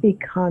cannot be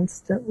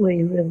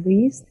constantly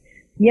released.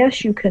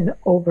 Yes, you can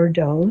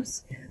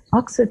overdose.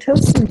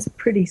 Oxytocin's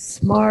pretty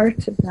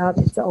smart about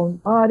its own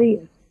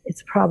body.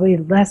 It's probably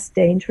less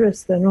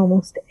dangerous than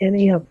almost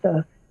any of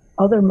the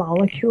other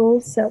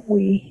molecules that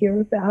we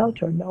hear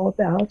about or know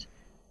about.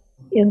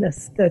 In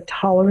the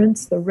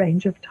tolerance, the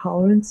range of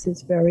tolerance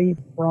is very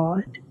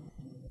broad.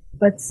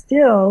 But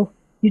still,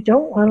 you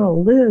don't want to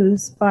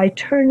lose by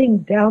turning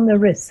down the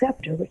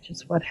receptor, which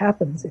is what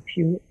happens if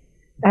you,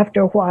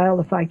 after a while,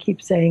 if I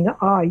keep saying,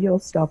 you'll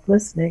stop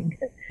listening,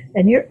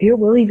 and your ear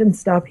will even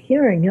stop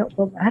hearing it.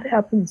 Well, that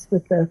happens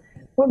with the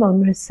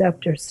hormone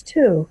receptors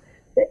too.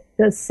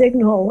 The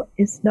signal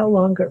is no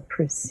longer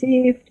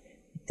perceived,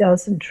 it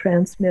doesn't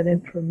transmit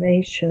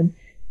information,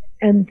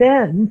 and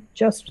then,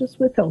 just as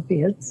with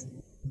opiates,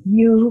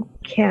 you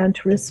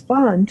can't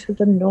respond to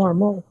the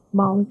normal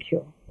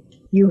molecule.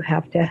 You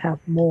have to have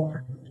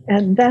more.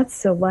 And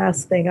that's the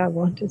last thing I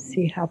want to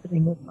see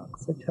happening with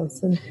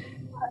oxytocin,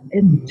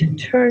 and to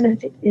turn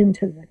it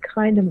into the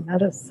kind of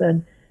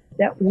medicine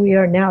that we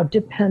are now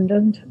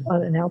dependent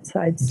on an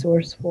outside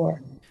source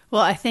for.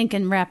 Well, I think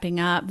in wrapping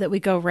up that we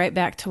go right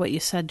back to what you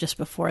said just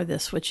before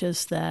this, which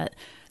is that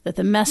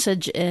the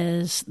message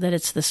is that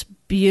it's this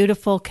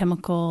beautiful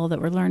chemical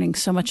that we're learning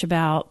so much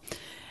about,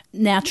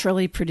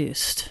 naturally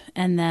produced,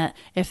 and that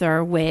if there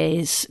are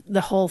ways,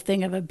 the whole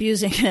thing of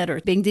abusing it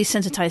or being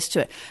desensitized to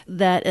it,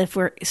 that if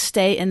we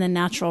stay in the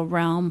natural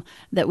realm,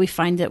 that we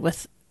find it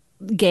with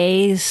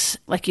gaze,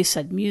 like you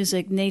said,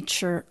 music,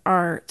 nature,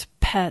 art,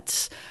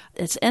 pets.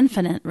 It's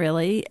infinite,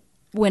 really,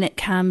 when it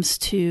comes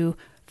to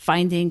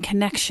finding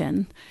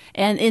connection.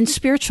 And in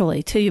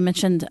spiritually, too, you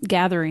mentioned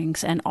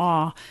gatherings and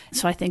awe.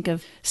 So I think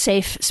of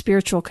safe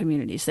spiritual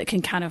communities that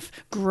can kind of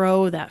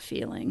grow that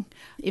feeling.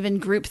 Even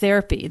group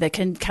therapy that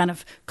can kind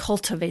of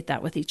cultivate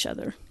that with each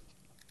other.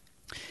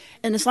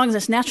 And as long as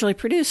it's naturally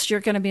produced, you're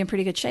going to be in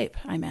pretty good shape,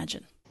 I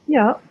imagine.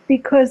 Yeah,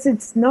 because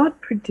it's not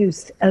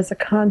produced as a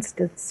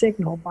constant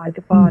signal by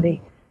the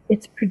body.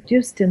 It's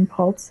produced in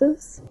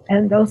pulses,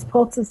 and those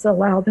pulses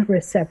allow the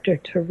receptor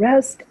to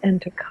rest and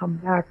to come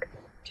back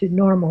to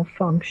normal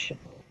function.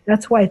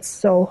 That's why it's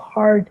so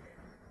hard.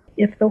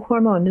 If the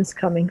hormone is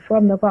coming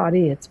from the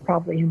body, it's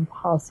probably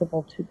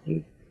impossible to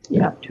be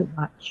up too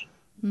much.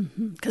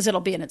 Because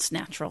it'll be in its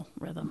natural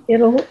rhythm.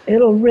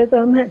 It'll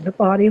rhythm, and the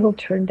body will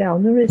turn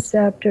down the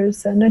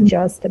receptors and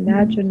adjust.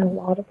 Imagine a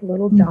lot of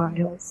little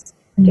dials.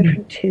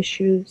 Different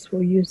tissues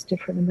will use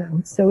different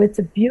amounts. So it's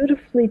a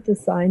beautifully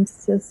designed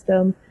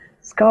system,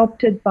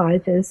 sculpted by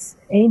this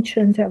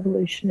ancient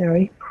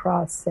evolutionary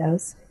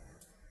process.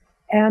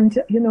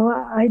 And,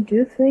 I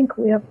do think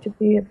we have to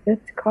be a bit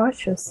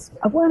cautious.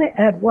 I want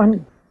to add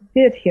one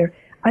bit here.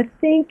 I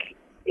think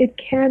it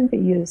can be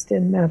used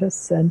in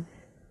medicine,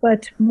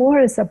 but more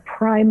as a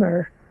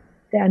primer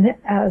than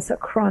as a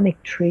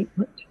chronic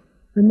treatment.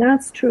 And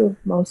that's true of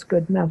most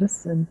good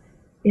medicine.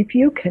 If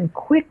you can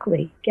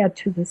quickly get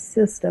to the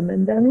system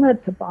and then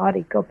let the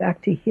body go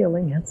back to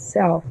healing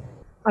itself,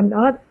 I'm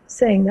not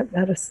saying that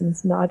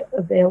medicine's not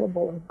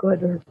available or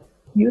good or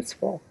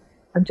useful.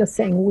 I'm just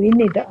saying we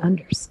need to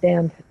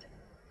understand it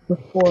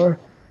before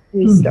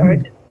we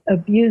start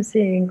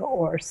abusing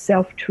or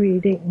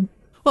self-treating.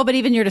 Well, but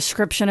even your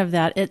description of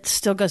that, it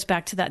still goes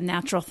back to that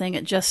natural thing.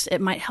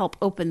 It might help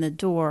open the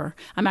door.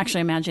 I'm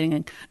actually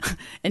imagining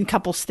in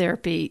couples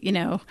therapy,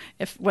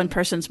 if one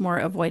person's more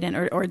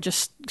avoidant or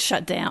just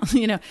shut down,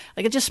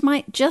 like it just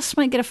might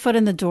get a foot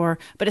in the door,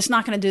 but it's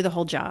not going to do the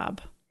whole job.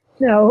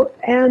 No,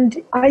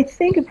 and I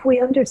think if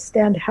we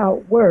understand how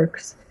it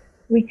works,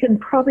 we can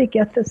probably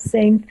get the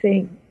same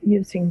thing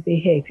using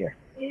behavior.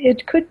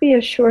 It could be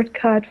a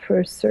shortcut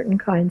for certain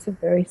kinds of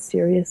very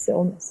serious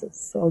illnesses.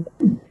 So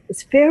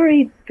it's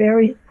very,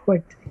 very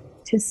important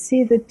to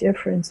see the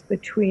difference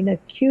between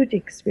acute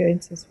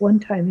experiences,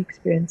 one-time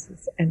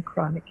experiences, and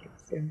chronic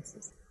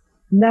experiences.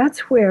 And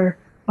that's where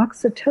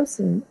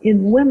oxytocin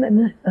in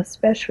women,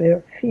 especially,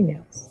 or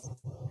females,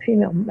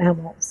 female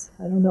mammals,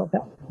 I don't know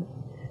about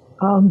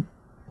them,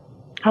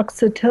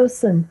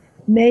 oxytocin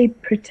may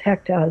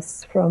protect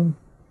us from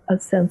a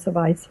sense of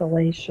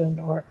isolation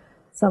or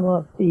some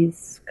of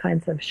these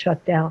kinds of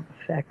shutdown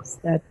effects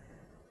that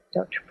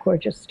Dr.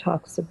 Porges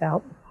talks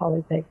about in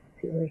polyvagal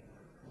theory.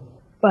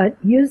 But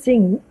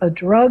using a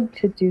drug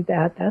to do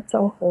that, that's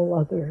a whole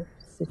other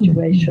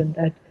situation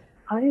that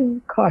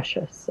I'm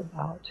cautious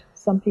about.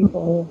 Some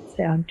people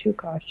say I'm too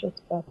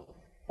cautious, but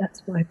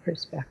that's my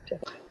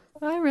perspective.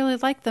 I really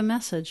like the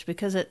message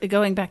because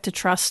going back to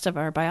trust of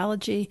our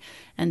biology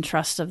and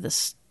trust of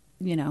this,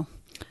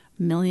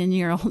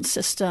 million-year-old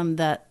system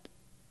that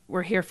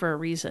we're here for a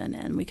reason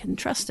and we can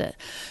trust it.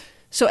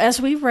 So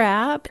as we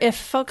wrap, if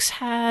folks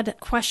had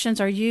questions,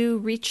 are you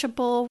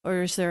reachable,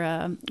 or is there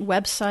a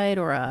website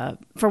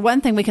for one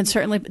thing, we can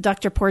certainly,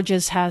 Dr.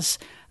 Porges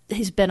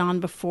he's been on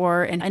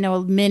before, and I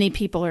know many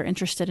people are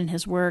interested in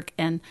his work,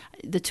 and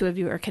the two of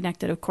you are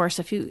connected, of course.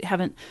 If you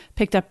haven't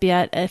picked up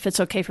yet, if it's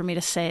okay for me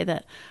to say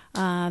that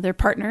they're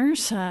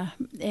partners.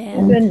 We've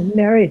been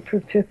married for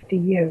 50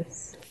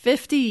 years.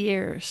 50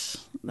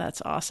 years.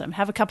 That's awesome.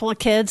 Have a couple of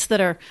kids that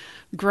are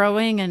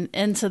growing and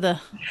into the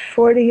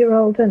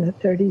 40-year-old and a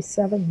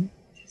 37,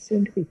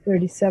 soon to be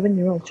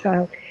 37-year-old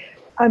child.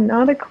 I'm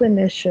not a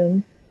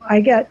clinician.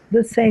 I get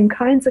the same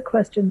kinds of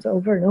questions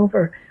over and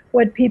over.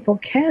 What people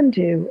can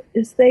do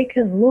is they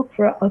can look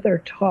for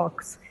other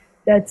talks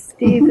that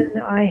Steve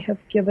and I have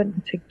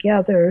given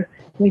together.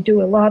 We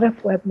do a lot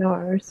of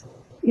webinars.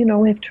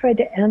 We've tried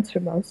to answer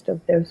most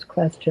of those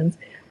questions.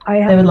 I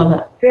have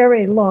a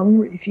very long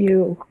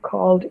review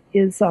called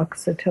Is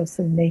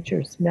Oxytocin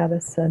Nature's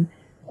Medicine?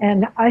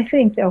 And I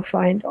think they'll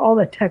find all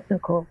the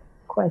technical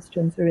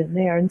questions are in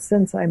there. And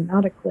since I'm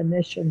not a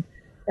clinician,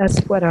 that's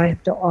what I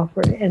have to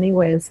offer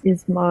anyways,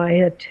 is my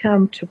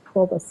attempt to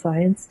pull the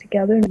science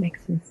together and make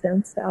some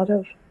sense out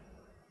of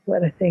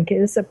what I think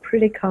is a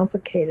pretty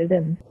complicated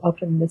and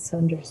often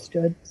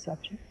misunderstood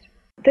subject.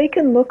 They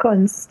can look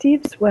on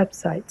Steve's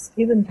website,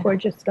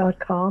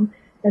 stephenporges.com,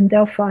 and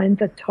they'll find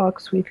the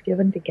talks we've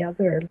given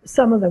together.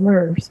 Some of them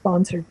are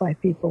sponsored by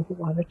people who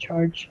want to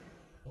charge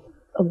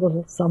a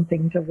little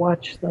something to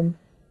watch them,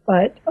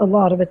 but a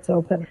lot of it's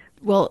open.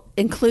 We'll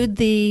include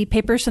the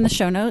papers in the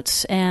show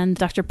notes and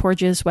Dr.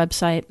 Porges'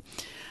 website.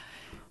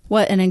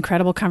 What an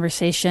incredible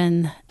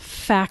conversation.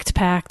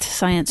 Fact-packed,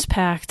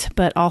 science-packed,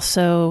 but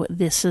also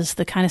this is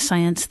the kind of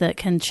science that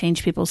can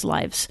change people's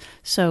lives.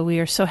 So we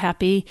are so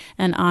happy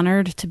and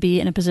honored to be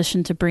in a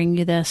position to bring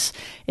you this.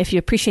 If you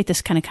appreciate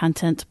this kind of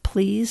content,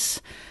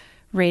 please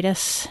rate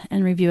us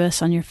and review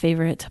us on your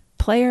favorite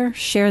player.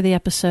 Share the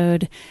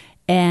episode.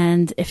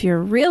 And if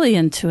you're really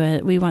into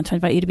it, we want to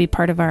invite you to be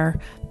part of our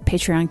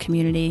Patreon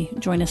community.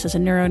 Join us as a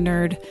neuro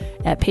nerd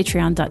at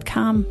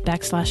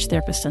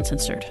patreon.com/Therapist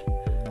Uncensored.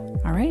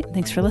 All right.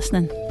 Thanks for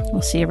listening.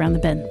 We'll see you around the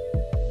bend.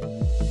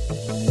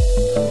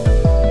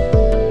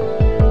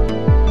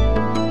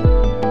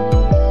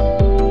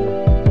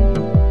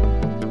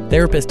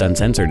 Therapist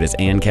Uncensored is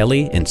Ann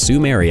Kelly and Sue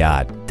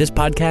Marriott. This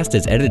podcast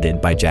is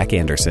edited by Jack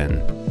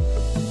Anderson.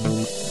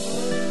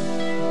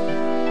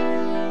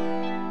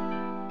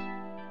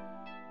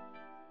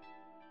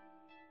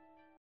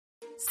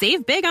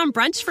 Save big on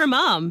brunch for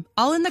mom,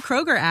 all in the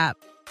Kroger app.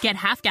 Get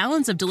half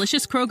gallons of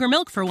delicious Kroger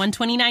milk for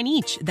 $1.29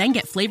 each. Then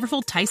get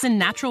flavorful Tyson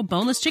natural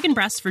boneless chicken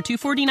breasts for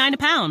 $2.49 a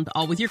pound,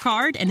 all with your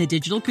card and a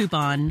digital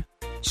coupon.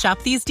 Shop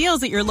these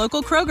deals at your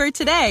local Kroger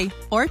today,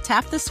 or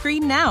tap the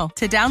screen now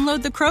to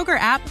download the Kroger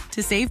app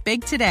to save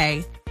big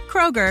today.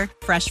 Kroger,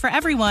 fresh for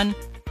everyone.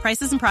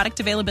 Prices and product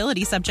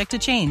availability subject to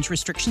change.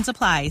 Restrictions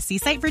apply. See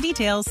site for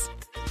details.